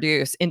fun to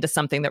produce into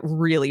something that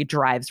really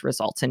drives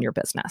results in your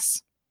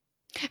business.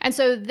 And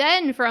so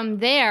then from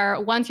there,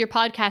 once your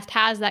podcast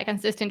has that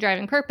consistent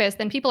driving purpose,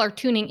 then people are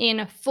tuning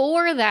in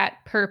for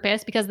that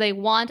purpose because they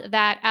want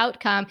that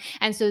outcome.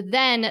 And so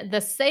then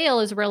the sale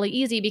is really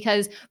easy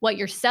because what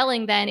you're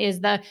selling then is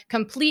the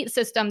complete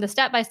system, the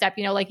step-by-step,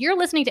 like you're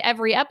listening to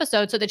every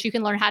episode so that you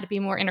can learn how to be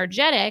more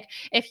energetic.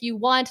 If you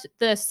want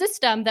the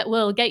system that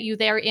will get you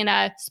there in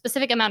a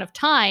specific amount of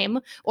time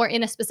or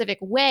in a specific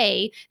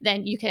way,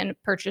 then you can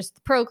purchase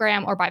the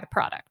program or buy the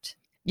product.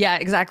 Yeah,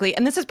 exactly.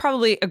 And this is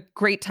probably a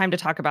great time to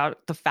talk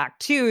about the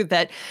fact, too,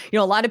 that, a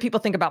lot of people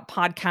think about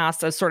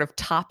podcasts as sort of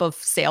top of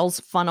sales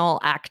funnel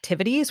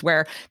activities,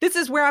 where this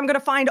is where I'm going to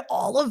find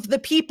all of the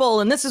people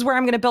and this is where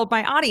I'm going to build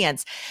my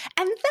audience.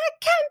 And that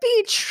can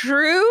be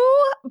true,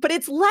 but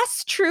it's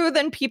less true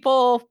than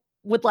people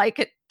would like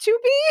it to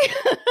be.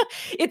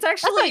 It's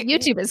actually that's what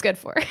YouTube is good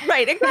for.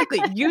 Right, exactly.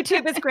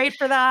 YouTube is great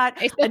for that.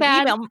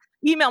 An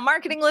email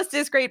marketing list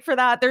is great for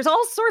that. There's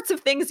all sorts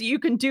of things that you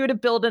can do to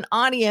build an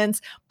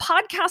audience.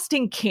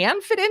 Podcasting can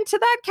fit into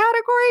that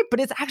category, but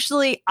it's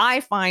actually,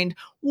 I find,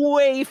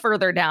 way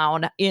further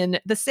down in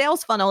the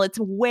sales funnel. It's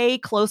way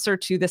closer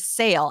to the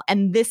sale.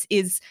 And this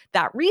is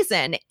that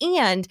reason.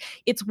 And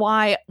it's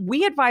why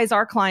we advise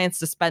our clients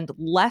to spend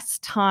less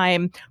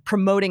time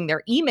promoting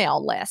their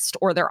email list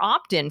or their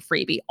opt-in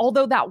freebie,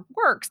 although that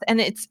works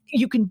and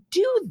you can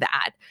do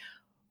that.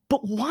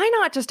 But why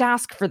not just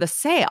ask for the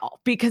sale?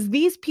 Because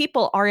these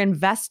people are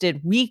invested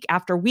week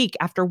after week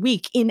after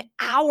week in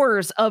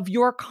hours of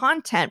your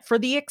content for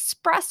the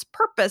express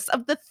purpose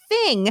of the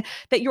thing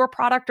that your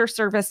product or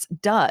service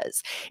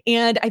does.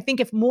 And I think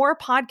if more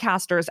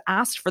podcasters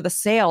asked for the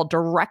sale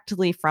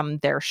directly from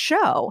their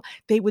show,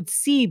 they would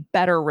see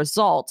better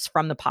results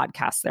from the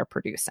podcasts they're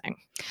producing.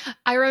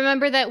 I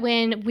remember that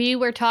when we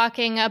were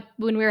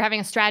when we were having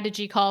a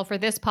strategy call for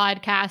this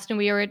podcast and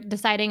we were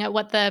deciding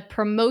what the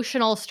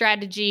promotional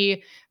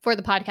strategy for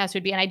the podcast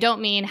would be. And I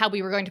don't mean how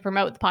we were going to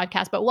promote the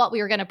podcast, but what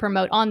we were going to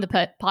promote on the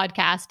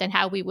podcast and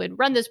how we would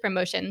run those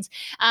promotions,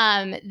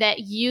 that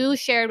you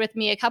shared with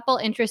me a couple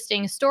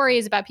interesting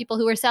stories about people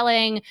who were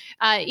selling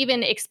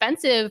even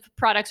expensive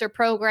products or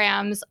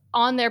programs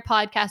on their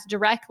podcast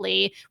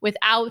directly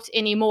without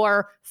any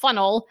more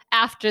funnel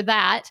after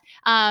that.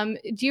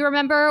 Do you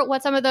remember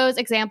what some of those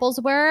examples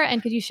were?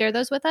 And could you share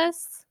those with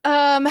us?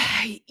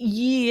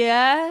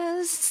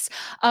 Yes.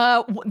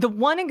 The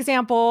one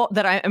example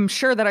that I'm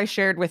sure that I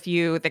shared with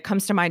you that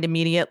comes to mind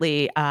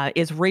immediately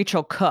is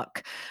Rachel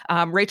Cook.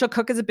 Rachel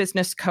Cook is a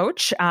business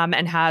coach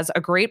and has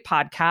a great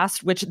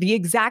podcast, which the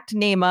exact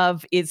name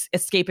of is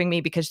escaping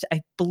me because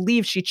I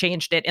believe she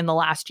changed it in the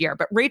last year.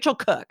 But Rachel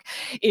Cook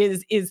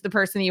is the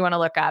person you want to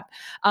look up.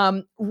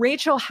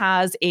 Rachel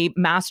has a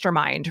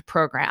mastermind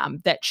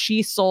program that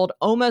she sold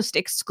almost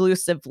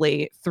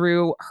exclusively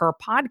through her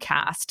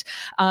podcast.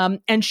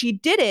 And she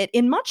did it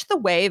in much the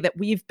way that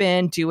we've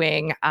been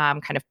doing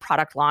kind of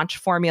product launch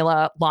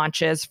formula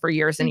launches for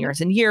years and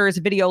years and years,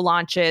 video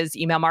launches,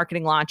 email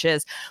marketing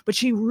launches. But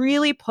she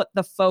really put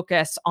the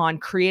focus on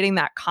creating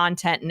that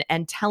content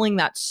and telling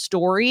that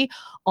story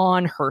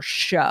on her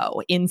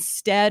show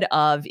instead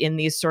of in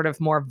these sort of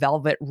more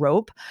velvet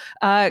rope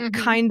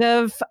kind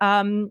of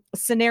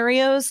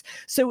scenarios.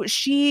 So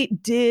she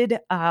did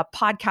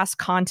podcast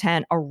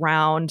content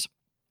around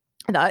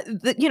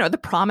the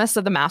promise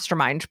of the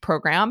mastermind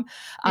program.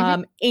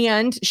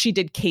 And she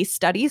did case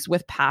studies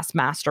with past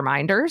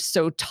masterminders.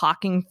 So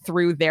talking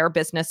through their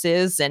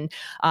businesses and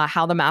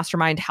how the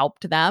mastermind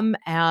helped them.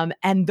 And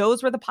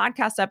those were the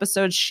podcast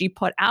episodes she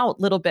put out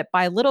little bit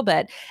by little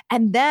bit.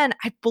 And then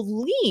I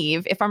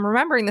believe, if I'm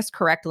remembering this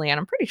correctly, and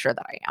I'm pretty sure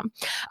that I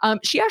am,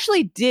 she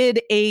actually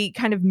did a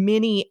kind of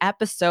mini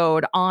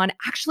episode on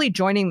actually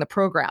joining the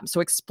program.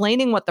 So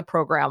explaining what the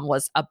program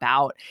was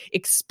about,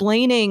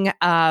 explaining,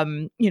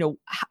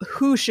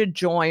 who should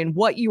join,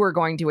 what you are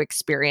going to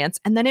experience,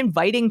 and then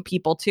inviting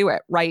people to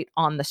it right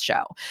on the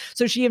show.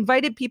 So she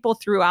invited people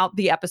throughout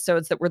the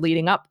episodes that were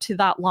leading up to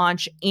that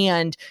launch,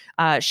 and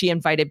she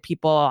invited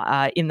people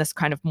in this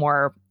kind of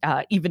more,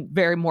 even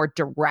very more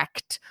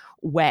direct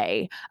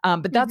way.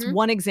 But that's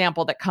one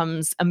example that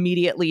comes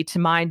immediately to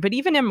mind. But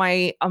even in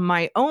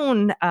my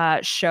own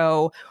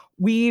show,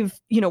 we've,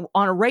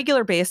 on a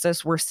regular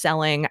basis, we're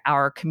selling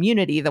our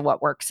community, the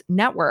What Works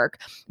Network.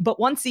 But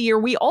once a year,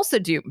 we also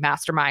do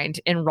mastermind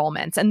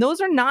enrollments. And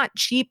those are not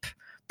cheap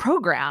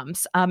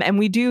programs. And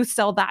we do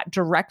sell that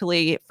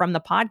directly from the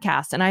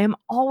podcast. And I am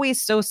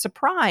always so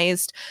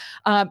surprised,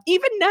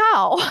 even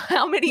now,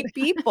 how many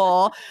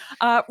people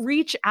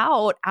reach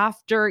out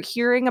after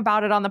hearing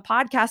about it on the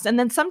podcast. And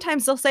then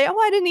sometimes they'll say, oh,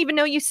 I didn't even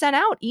know you sent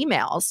out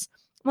emails.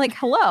 I'm like,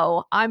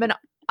 hello, I'm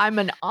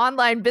an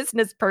online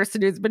business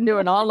person who's been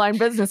doing online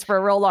business for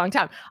a real long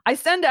time. I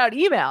send out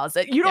emails.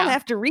 You don't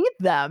have to read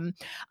them,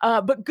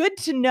 but good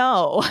to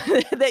know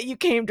that you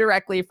came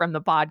directly from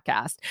the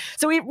podcast.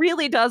 So it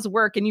really does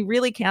work, and you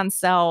really can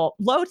sell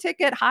low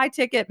ticket, high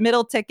ticket,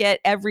 middle ticket,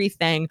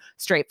 everything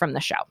straight from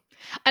the show.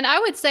 And I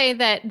would say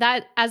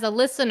that as a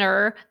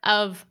listener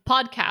of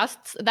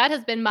podcasts, that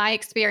has been my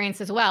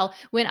experience as well.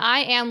 When I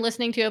am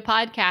listening to a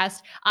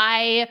podcast,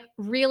 I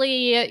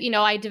really,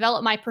 I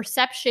develop my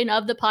perception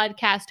of the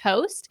podcast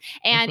host.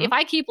 And if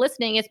I keep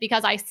listening, it's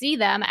because I see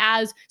them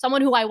as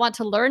someone who I want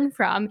to learn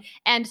from.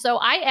 And so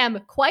I am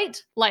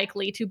quite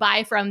likely to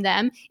buy from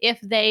them if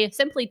they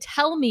simply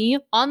tell me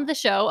on the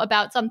show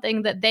about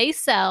something that they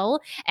sell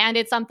and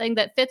it's something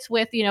that fits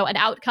with, an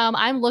outcome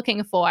I'm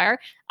looking for.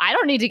 I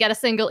don't need to get a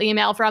single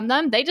email from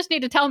them. They just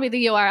need to tell me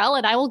the URL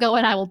and I will go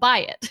and I will buy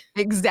it.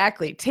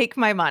 Exactly. Take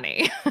my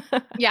money.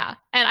 Yeah.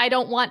 And I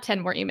don't want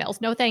 10 more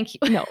emails. No, thank you.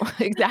 No,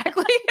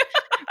 exactly.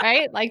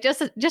 Right? Like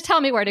just tell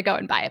me where to go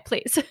and buy it,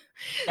 please.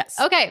 Yes.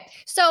 Okay.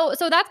 So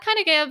that kind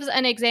of gives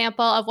an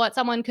example of what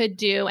someone could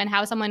do and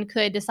how someone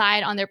could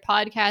decide on their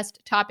podcast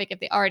topic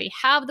if they already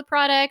have the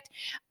product.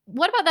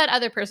 What about that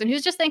other person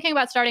who's just thinking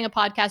about starting a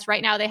podcast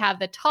right now? They have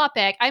the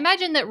topic. I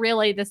imagine that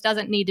really this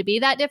doesn't need to be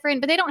that different,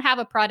 but they don't have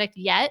a product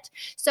yet.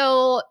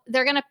 So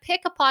they're going to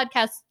pick a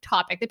podcast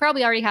topic. They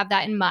probably already have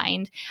that in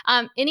mind.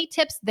 Any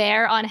tips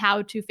there on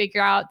how to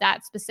figure out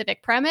that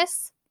specific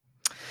premise?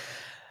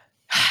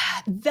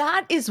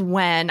 That is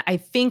when I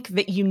think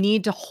that you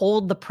need to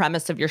hold the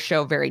premise of your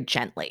show very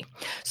gently.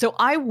 So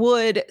I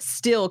would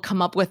still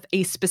come up with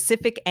a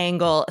specific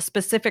angle, a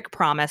specific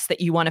promise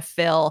that you want to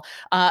fill,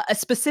 a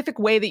specific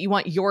way that you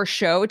want your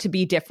show to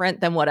be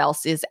different than what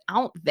else is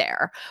out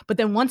there. But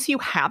then once you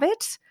have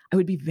it, I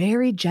would be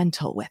very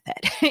gentle with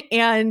it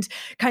and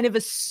kind of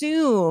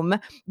assume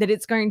that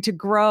it's going to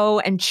grow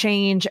and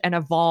change and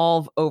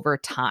evolve over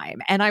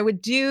time. And I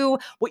would do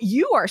what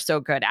you are so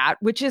good at,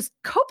 which is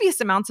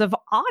copious amounts of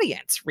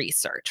audience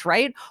research,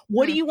 right?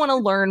 What do you want to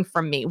learn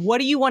from me? What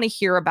do you want to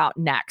hear about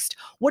next?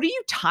 What are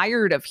you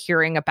tired of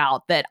hearing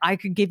about that I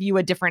could give you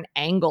a different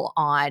angle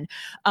on?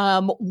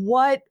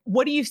 What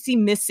do you see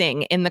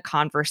missing in the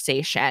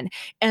conversation?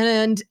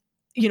 And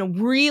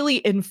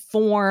really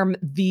inform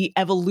the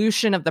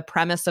evolution of the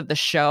premise of the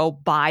show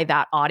by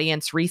that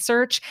audience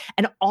research.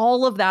 And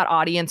all of that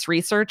audience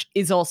research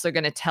is also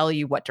going to tell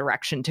you what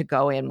direction to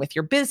go in with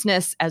your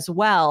business as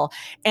well.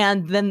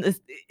 And then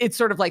it's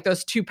sort of like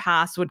those two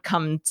paths would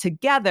come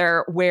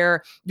together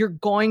where you're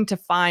going to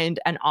find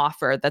an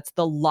offer that's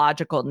the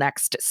logical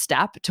next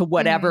step to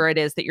whatever it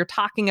is that you're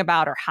talking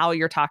about or how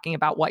you're talking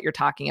about what you're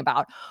talking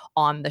about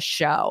on the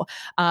show.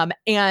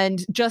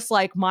 And just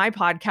like my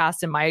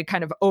podcast and my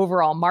kind of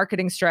overall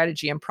marketing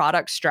strategy and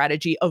product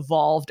strategy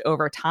evolved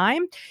over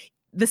time,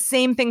 the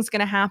same thing's going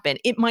to happen.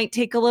 It might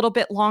take a little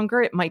bit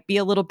longer. It might be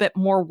a little bit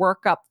more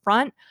work up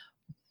front,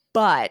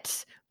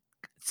 but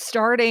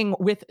starting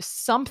with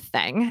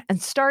something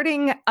and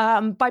starting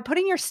by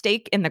putting your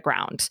stake in the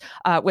ground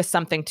with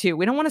something too.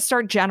 We don't want to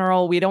start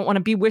general. We don't want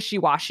to be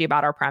wishy-washy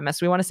about our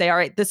premise. We want to say, all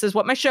right, this is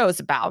what my show is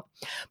about.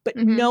 But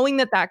knowing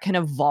that that can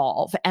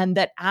evolve and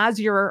that as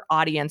your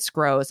audience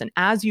grows and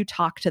as you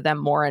talk to them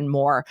more and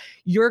more,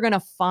 you're going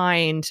to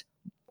find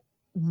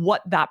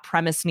what that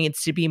premise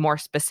needs to be more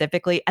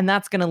specifically. And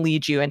that's going to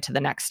lead you into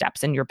the next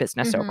steps in your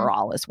business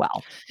overall as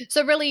well.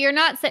 So really, you're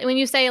not saying, when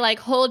you say like,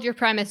 hold your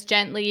premise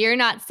gently, you're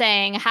not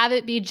saying have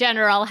it be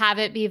general, have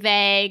it be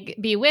vague,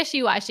 be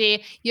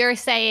wishy-washy. You're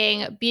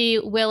saying be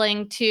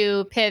willing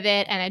to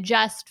pivot and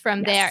adjust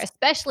from there,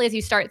 especially as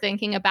you start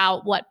thinking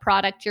about what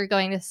product you're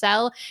going to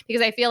sell.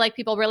 Because I feel like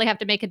people really have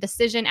to make a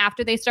decision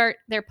after they start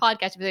their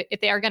podcast. If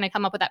they are going to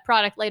come up with that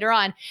product later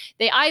on,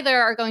 they either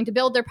are going to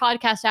build their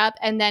podcast up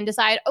and then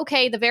decide,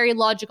 okay, the very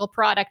logical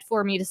product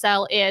for me to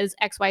sell is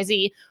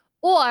XYZ,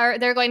 or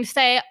they're going to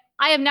say,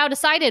 I have now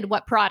decided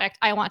what product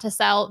I want to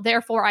sell.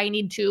 Therefore, I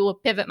need to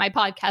pivot my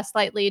podcast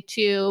slightly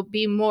to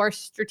be more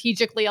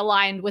strategically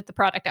aligned with the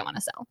product I want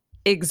to sell.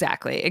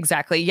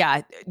 Exactly.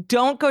 Yeah.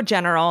 Don't go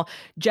general.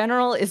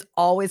 General is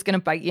always going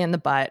to bite you in the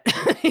butt.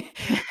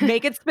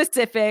 Make it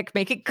specific,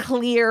 make it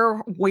clear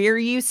where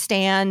you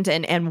stand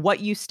and what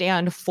you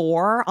stand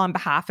for on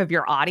behalf of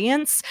your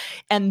audience.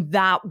 And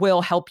that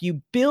will help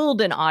you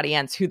build an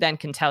audience who then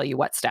can tell you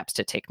what steps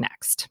to take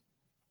next.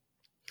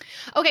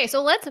 Okay,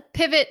 so let's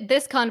pivot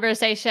this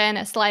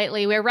conversation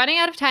slightly. We're running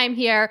out of time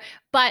here.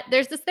 But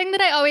there's this thing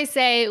that I always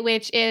say,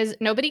 which is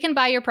nobody can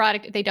buy your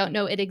product if they don't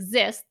know it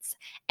exists.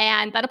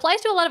 And that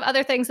applies to a lot of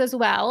other things as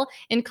well,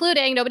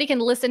 including nobody can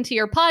listen to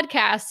your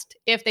podcast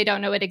if they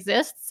don't know it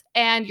exists.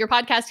 And your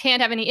podcast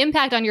can't have any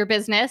impact on your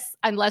business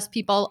unless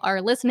people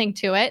are listening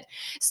to it.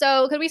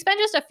 So could we spend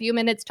just a few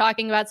minutes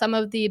talking about some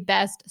of the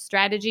best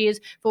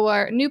strategies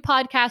for new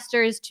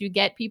podcasters to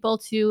get people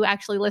to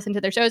actually listen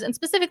to their shows, and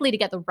specifically to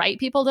get the right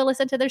people to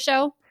listen to their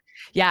show?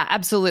 Yeah,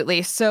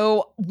 absolutely.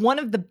 So one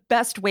of the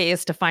best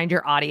ways to find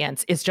your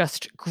audience is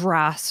just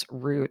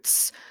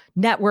grassroots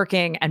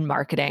networking and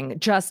marketing,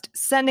 just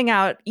sending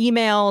out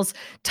emails,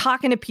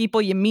 talking to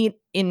people you meet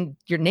in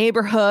your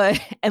neighborhood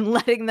and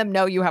letting them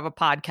know you have a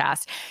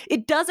podcast.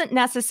 It doesn't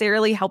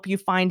necessarily help you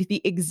find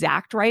the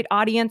exact right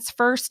audience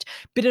first,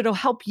 but it'll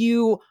help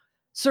you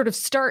sort of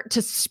start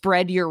to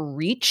spread your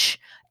reach.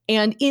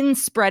 And in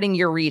spreading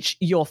your reach,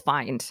 you'll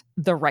find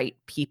the right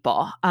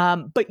people.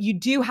 But you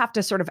do have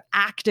to sort of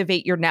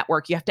activate your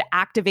network. You have to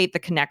activate the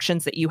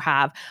connections that you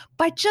have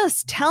by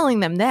just telling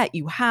them that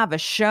you have a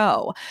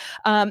show.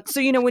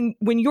 So,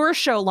 when your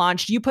show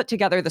launched, you put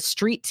together the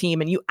street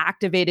team and you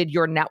activated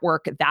your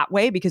network that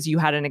way because you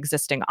had an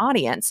existing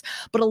audience.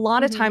 But a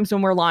lot of times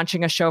when we're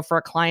launching a show for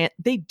a client,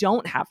 they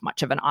don't have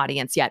much of an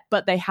audience yet,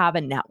 but they have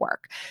a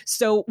network.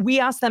 So we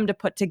ask them to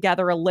put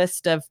together a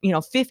list of,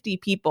 50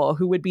 people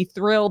who would be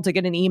thrilled to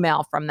get an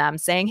email from them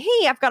saying,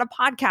 hey, I've got a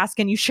podcast.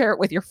 Can you share it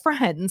with your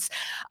friends?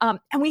 And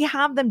we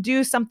have them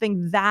do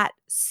something that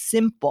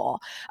simple.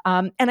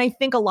 And I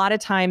think a lot of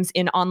times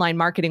in online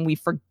marketing, we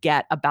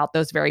forget about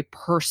those very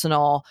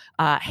personal,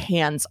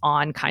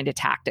 hands-on kind of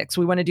tactics.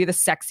 We want to do the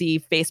sexy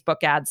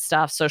Facebook ad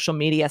stuff, social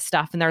media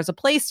stuff, and there's a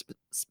place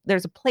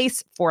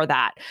for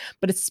that.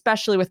 But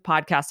especially with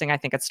podcasting, I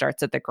think it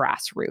starts at the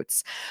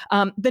grassroots.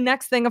 The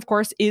next thing, of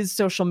course, is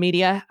social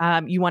media.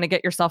 You want to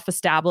get yourself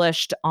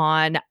established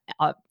on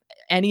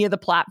any of the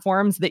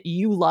platforms that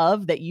you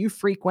love, that you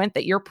frequent,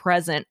 that you're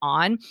present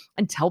on,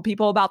 and tell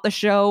people about the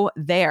show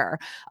there.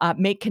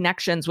 Make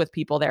connections with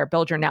people there,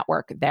 build your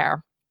network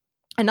there.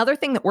 Another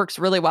thing that works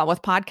really well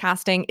with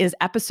podcasting is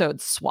episode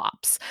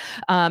swaps.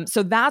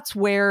 So that's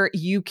where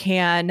you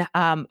can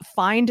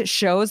find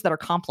shows that are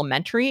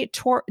complementary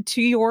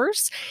to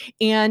yours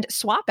and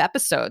swap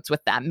episodes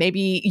with them.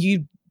 Maybe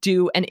you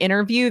do an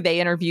interview,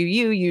 they interview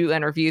you, you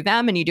interview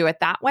them, and you do it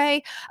that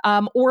way.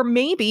 Or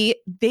maybe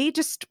they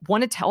just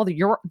want to tell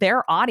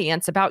their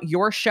audience about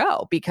your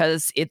show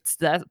because it's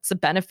a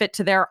benefit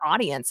to their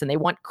audience and they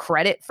want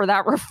credit for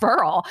that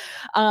referral.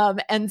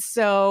 And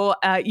so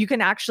you can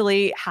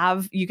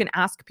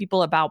ask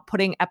people about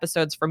putting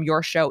episodes from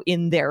your show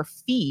in their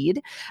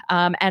feed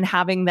and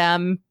having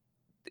them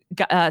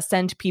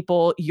send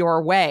people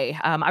your way.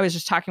 I was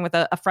just talking with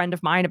a friend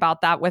of mine about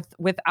that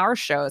with our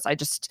shows.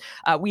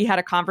 We had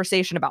a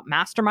conversation about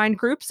mastermind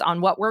groups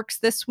on What Works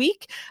this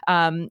week.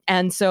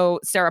 And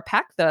so Sarah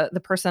Peck,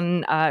 the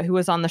person who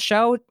was on the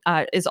show,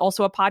 is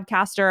also a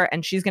podcaster,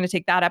 and she's going to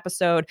take that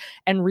episode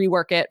and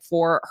rework it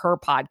for her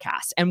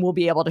podcast, and we'll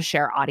be able to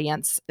share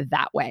audience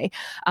that way.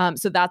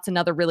 So that's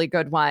another really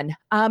good one.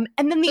 And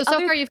then so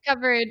far you've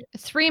covered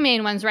three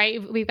main ones, right?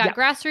 We've got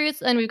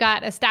grassroots, and we've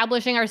got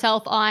establishing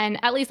ourselves on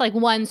at least like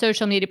one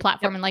social media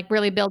platform and like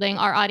really building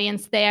our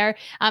audience there.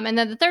 And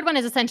then the third one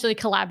is essentially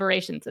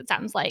collaborations, it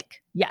sounds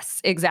like.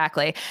 Yes,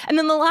 exactly. And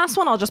then the last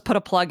one I'll just put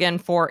a plug in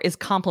for is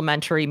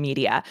complementary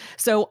media.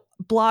 So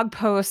blog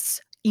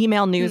posts,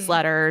 email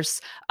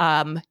newsletters,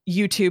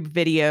 YouTube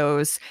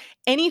videos,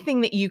 anything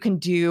that you can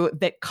do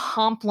that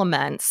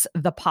complements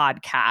the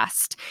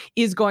podcast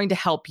is going to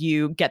help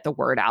you get the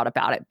word out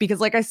about it. Because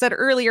like I said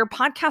earlier,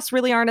 podcasts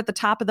really aren't at the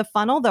top of the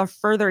funnel, they're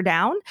further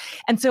down.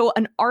 And so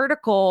an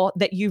article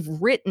that you've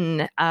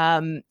written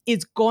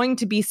is going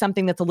to be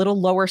something that's a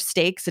little lower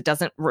stakes. It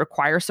doesn't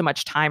require so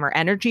much time or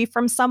energy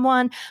from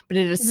someone, but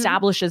it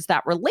establishes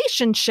that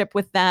relationship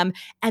with them.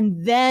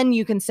 And then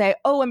you can say,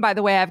 oh, and by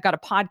the way, I've got a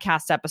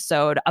podcast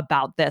episode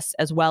about this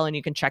as well. And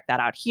you can check that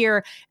out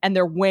here. And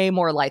they're way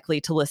more likely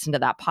to listen to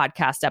that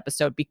podcast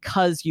episode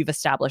because you've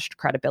established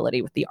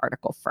credibility with the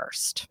article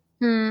first.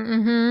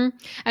 And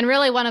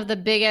really one of the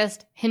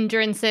biggest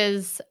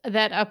hindrances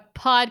that a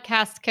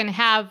podcast can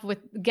have with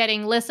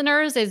getting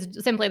listeners is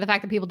simply the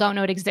fact that people don't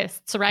know it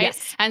exists, right?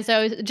 Yes. And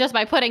so just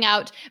by putting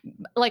out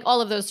like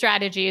all of those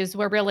strategies,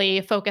 we're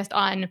really focused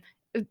on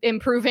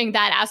improving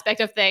that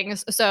aspect of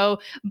things. So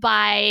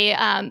by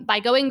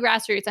going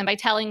grassroots and by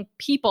telling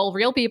people,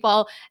 real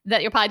people,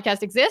 that your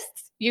podcast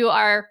exists,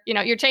 you're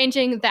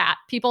changing that.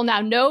 People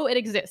now know it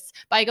exists.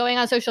 By going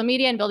on social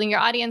media and building your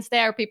audience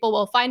there, people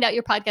will find out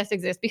your podcast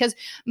exists, because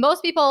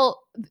most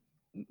people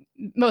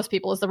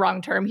is the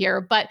wrong term here,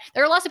 but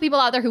there are lots of people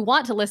out there who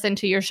want to listen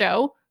to your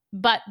show,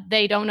 but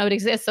they don't know it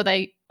exists, so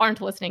they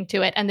aren't listening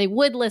to it. And they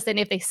would listen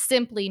if they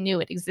simply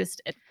knew it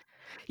existed.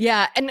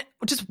 Yeah. And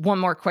just one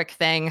more quick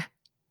thing.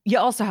 You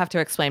also have to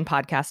explain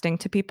podcasting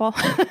to people.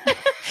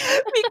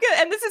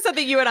 And this is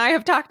something you and I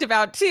have talked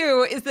about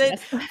too, is that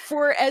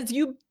for as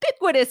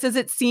ubiquitous as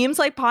it seems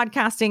like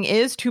podcasting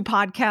is to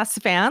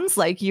podcast fans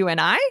like you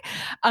and I,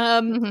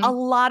 a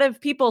lot of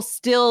people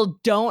still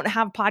don't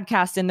have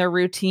podcasts in their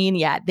routine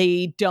yet.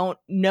 They don't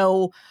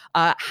know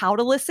how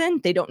to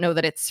listen. They don't know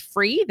that it's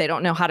free. They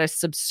don't know how to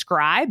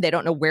subscribe. They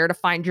don't know where to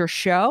find your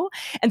show.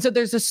 And so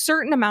there's a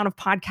certain amount of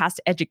podcast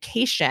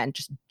education,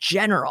 just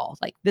general,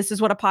 like this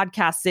is what a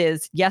podcast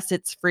is. Yes,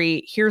 it's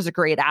free. Here's a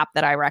great app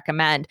that I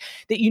recommend,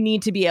 that you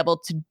need to be able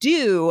to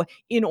do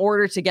in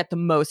order to get the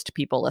most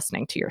people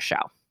listening to your show.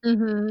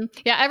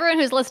 Yeah, everyone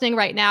who's listening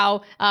right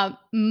now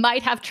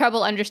might have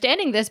trouble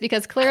understanding this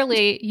because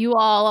clearly you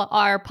all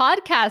are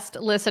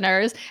podcast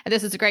listeners. And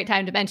this is a great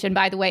time to mention,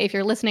 by the way, if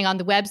you're listening on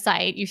the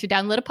website, you should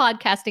download a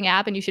podcasting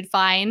app and you should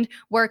find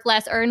Work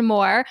Less, Earn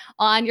More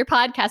on your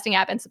podcasting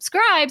app and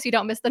subscribe so you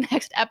don't miss the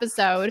next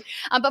episode.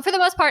 But for the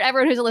most part,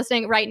 everyone who's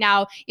listening right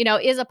now,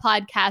 is a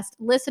podcast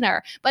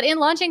listener. But in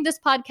launching this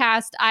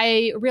podcast,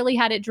 I really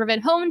had it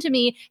driven home to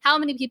me how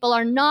many people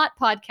are not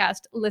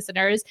podcast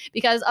listeners,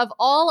 because of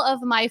all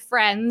of my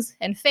friends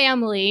and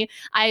family,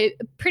 I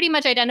pretty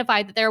much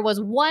identified that there was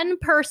one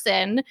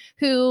person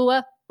who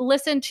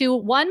listened to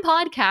one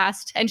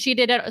podcast, and she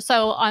did it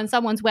so on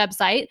someone's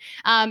website.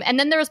 And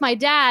then there was my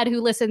dad,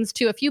 who listens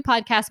to a few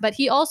podcasts, but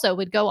he also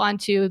would go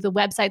onto the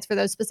websites for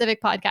those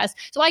specific podcasts.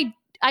 So I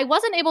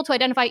wasn't able to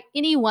identify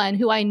anyone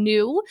who I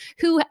knew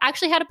who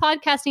actually had a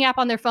podcasting app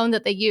on their phone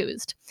that they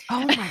used.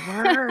 Oh my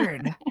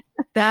word.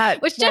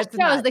 Which just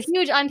shows the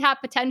huge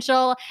untapped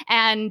potential,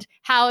 and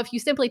how if you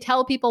simply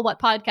tell people what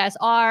podcasts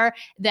are,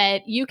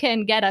 that you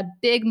can get a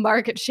big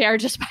market share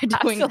just by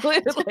doing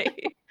that.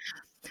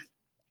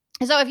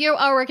 So if you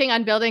are working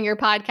on building your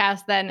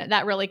podcast, then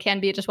that really can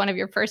be just one of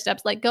your first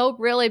steps. Like, go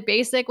really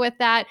basic with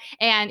that.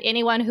 And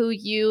anyone who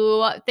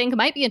you think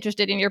might be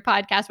interested in your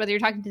podcast, whether you're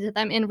talking to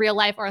them in real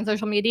life or on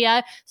social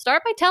media,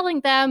 start by telling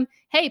them,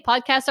 hey,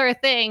 podcasts are a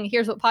thing.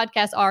 Here's what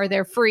podcasts are.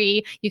 They're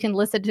free. You can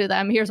listen to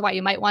them. Here's why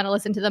you might want to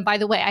listen to them. By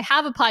the way, I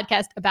have a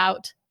podcast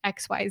about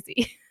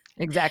XYZ.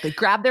 Exactly.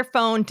 Grab their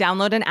phone,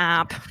 download an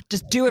app,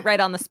 just do it right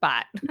on the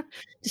spot.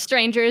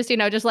 Strangers, as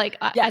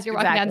you're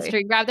walking down the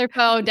street, grab their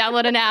phone,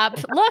 download an app.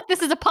 Look,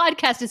 this is a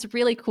podcast. It's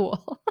really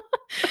cool.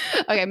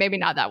 Okay, maybe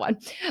not that one.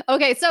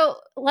 Okay, so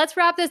let's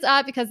wrap this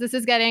up because this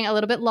is getting a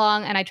little bit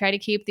long, and I try to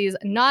keep these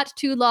not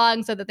too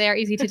long so that they are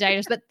easy to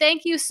digest. But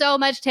thank you so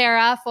much,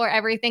 Tara, for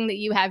everything that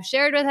you have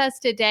shared with us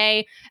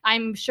today.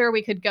 I'm sure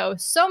we could go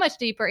so much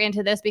deeper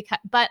into this,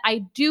 but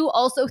I do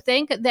also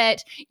think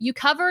that you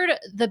covered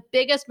the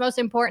biggest, most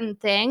important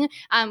thing,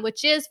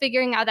 which is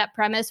figuring out that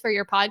premise for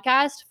your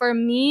podcast. For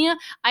me,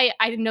 I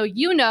know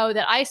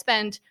that I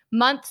spent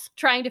months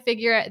trying to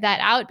figure that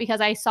out because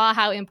I saw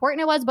how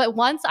important it was. But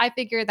once I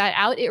figured that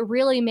out, it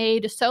really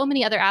made so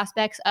many other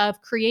aspects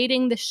of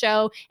creating the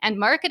show and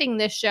marketing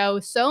this show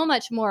so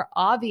much more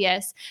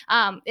obvious.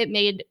 It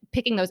made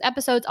picking those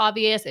episodes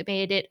obvious. It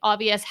made it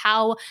obvious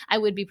how I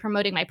would be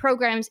promoting my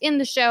programs in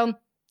the show.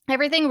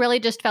 Everything really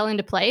just fell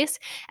into place.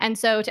 And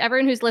so to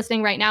everyone who's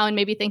listening right now and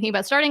maybe thinking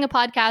about starting a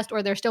podcast,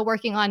 or they're still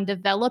working on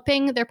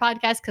developing their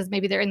podcast because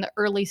maybe they're in the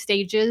early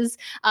stages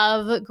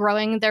of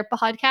growing their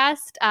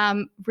podcast,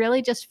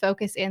 really just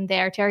focus in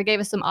there. Tara gave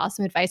us some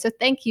awesome advice. So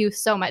thank you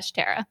so much,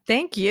 Tara.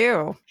 Thank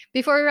you.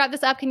 Before we wrap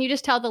this up, can you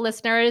just tell the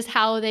listeners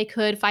how they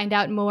could find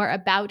out more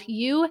about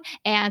you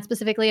and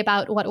specifically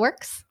about What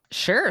Works?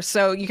 Sure.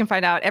 So you can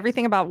find out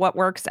everything about What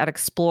Works at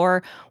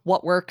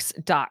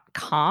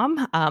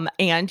explorewhatworks.com.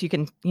 And you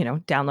can,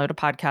 download a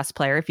podcast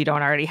player if you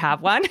don't already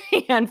have one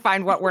and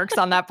find What Works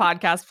on that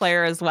podcast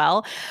player as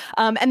well.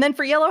 And then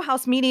for Yellow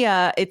House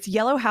Media, it's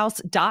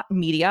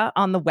yellowhouse.media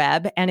on the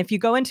web. And if you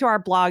go into our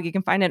blog, you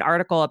can find an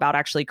article about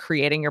actually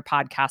creating your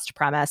podcast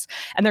premise.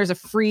 And there's a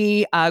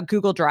free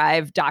Google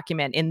Drive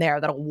document in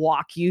there that'll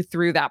walk you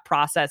through that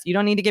process. You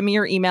don't need to give me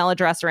your email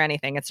address or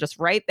anything. It's just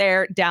right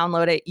there.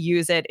 Download it,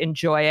 use it,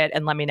 enjoy it,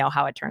 and let me know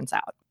how it turns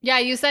out. Yeah,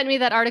 you sent me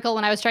that article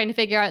when I was trying to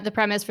figure out the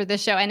premise for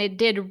this show, and it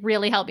did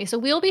really help me. So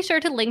we'll be sure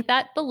to link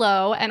that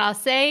below, and I'll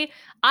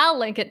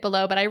link it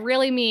below, but I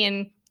really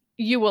mean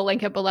you will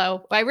link it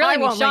below. I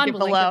mean Sean will link it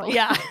below.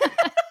 Yeah.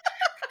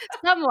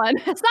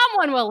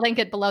 Someone will link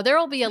it below. There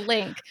will be a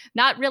link,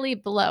 not really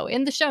below,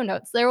 in the show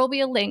notes. There will be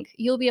a link.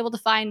 You'll be able to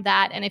find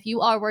that. And if you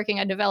are working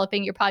on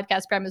developing your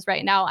podcast premise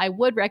right now, I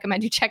would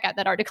recommend you check out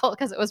that article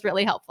because it was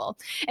really helpful.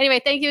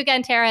 Anyway, thank you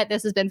again, Tara.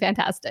 This has been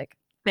fantastic.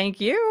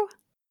 Thank you.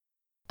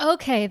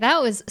 Okay,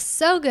 that was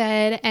so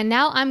good. And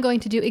now I'm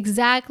going to do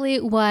exactly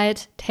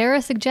what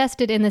Tara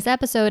suggested in this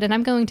episode, and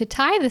I'm going to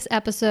tie this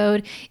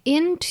episode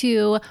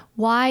into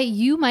why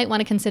you might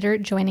want to consider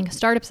joining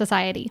Startup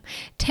Society.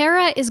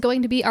 Tara is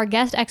going to be our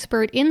guest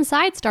expert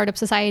inside Startup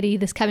Society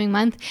this coming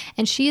month,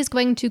 and she is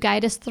going to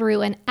guide us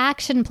through an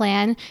action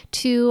plan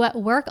to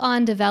work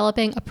on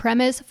developing a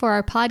premise for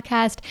our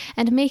podcast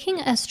and making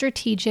a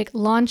strategic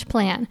launch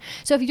plan.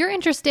 So if you're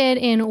interested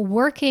in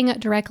working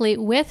directly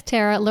with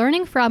Tara,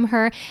 learning from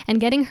her, and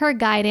getting her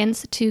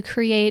guidance to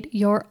create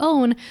your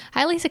own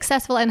highly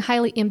successful and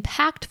highly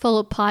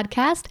impactful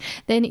podcast,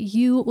 then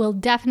you will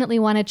definitely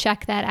want to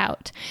check that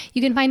out.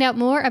 You can find out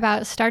more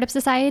about Startup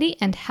Society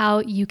and how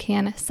you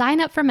can sign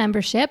up for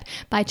membership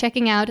by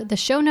checking out the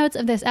show notes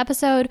of this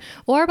episode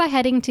or by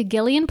heading to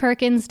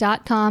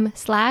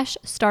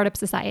gillianperkins.com/startup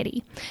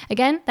society.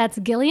 Again, that's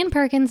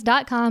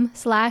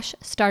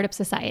gillianperkins.com/startup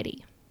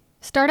society.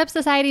 Startup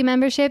Society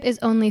membership is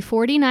only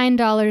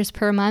 $49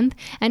 per month,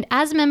 and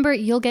as a member,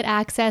 you'll get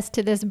access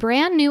to this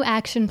brand new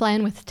action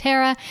plan with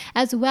Tara,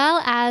 as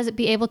well as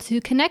be able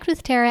to connect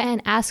with Tara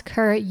and ask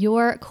her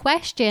your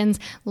questions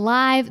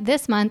live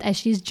this month as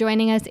she's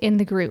joining us in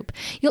the group.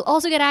 You'll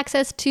also get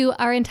access to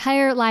our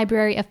entire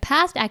library of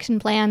past action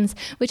plans,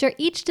 which are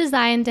each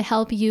designed to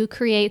help you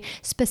create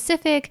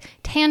specific,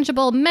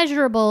 tangible,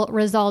 measurable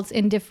results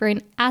in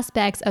different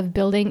aspects of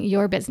building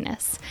your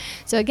business.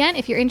 So again,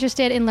 if you're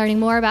interested in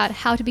learning more about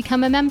how to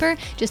become a member,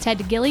 just head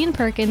to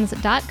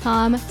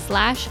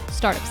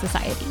gillianperkins.com/startup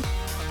society.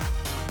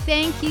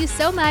 Thank you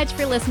so much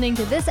for listening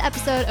to this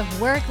episode of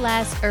Work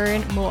Less,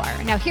 Earn More.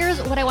 Now here's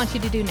what I want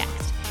you to do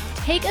next.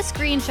 Take a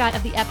screenshot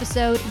of the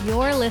episode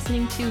you're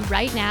listening to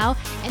right now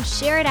and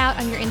share it out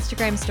on your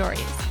Instagram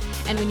stories.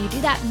 And when you do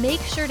that,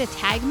 make sure to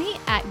tag me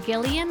at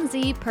Gillian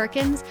Z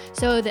Perkins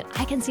so that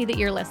I can see that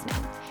you're listening.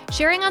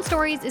 Sharing on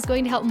stories is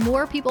going to help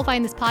more people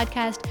find this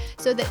podcast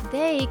so that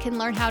they can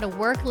learn how to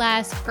work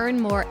less, earn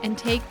more, and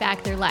take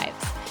back their lives.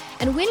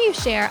 And when you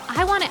share,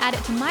 I want to add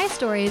it to my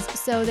stories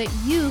so that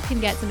you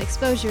can get some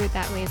exposure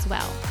that way as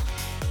well.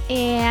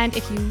 And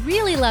if you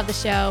really love the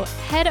show,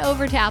 head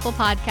over to Apple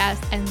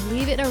Podcasts and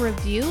leave it a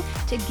review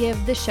to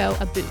give the show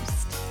a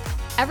boost.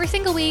 Every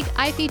single week,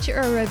 I feature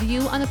a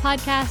review on the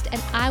podcast,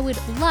 and I would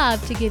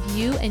love to give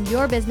you and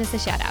your business a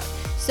shout out.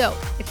 So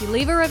if you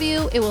leave a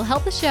review, it will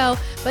help the show,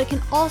 but it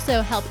can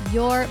also help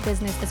your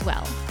business as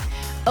well.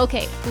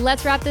 Okay,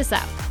 let's wrap this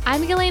up.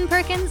 I'm Gillian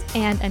Perkins,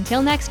 and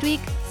until next week,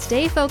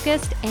 stay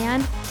focused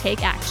and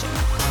take action.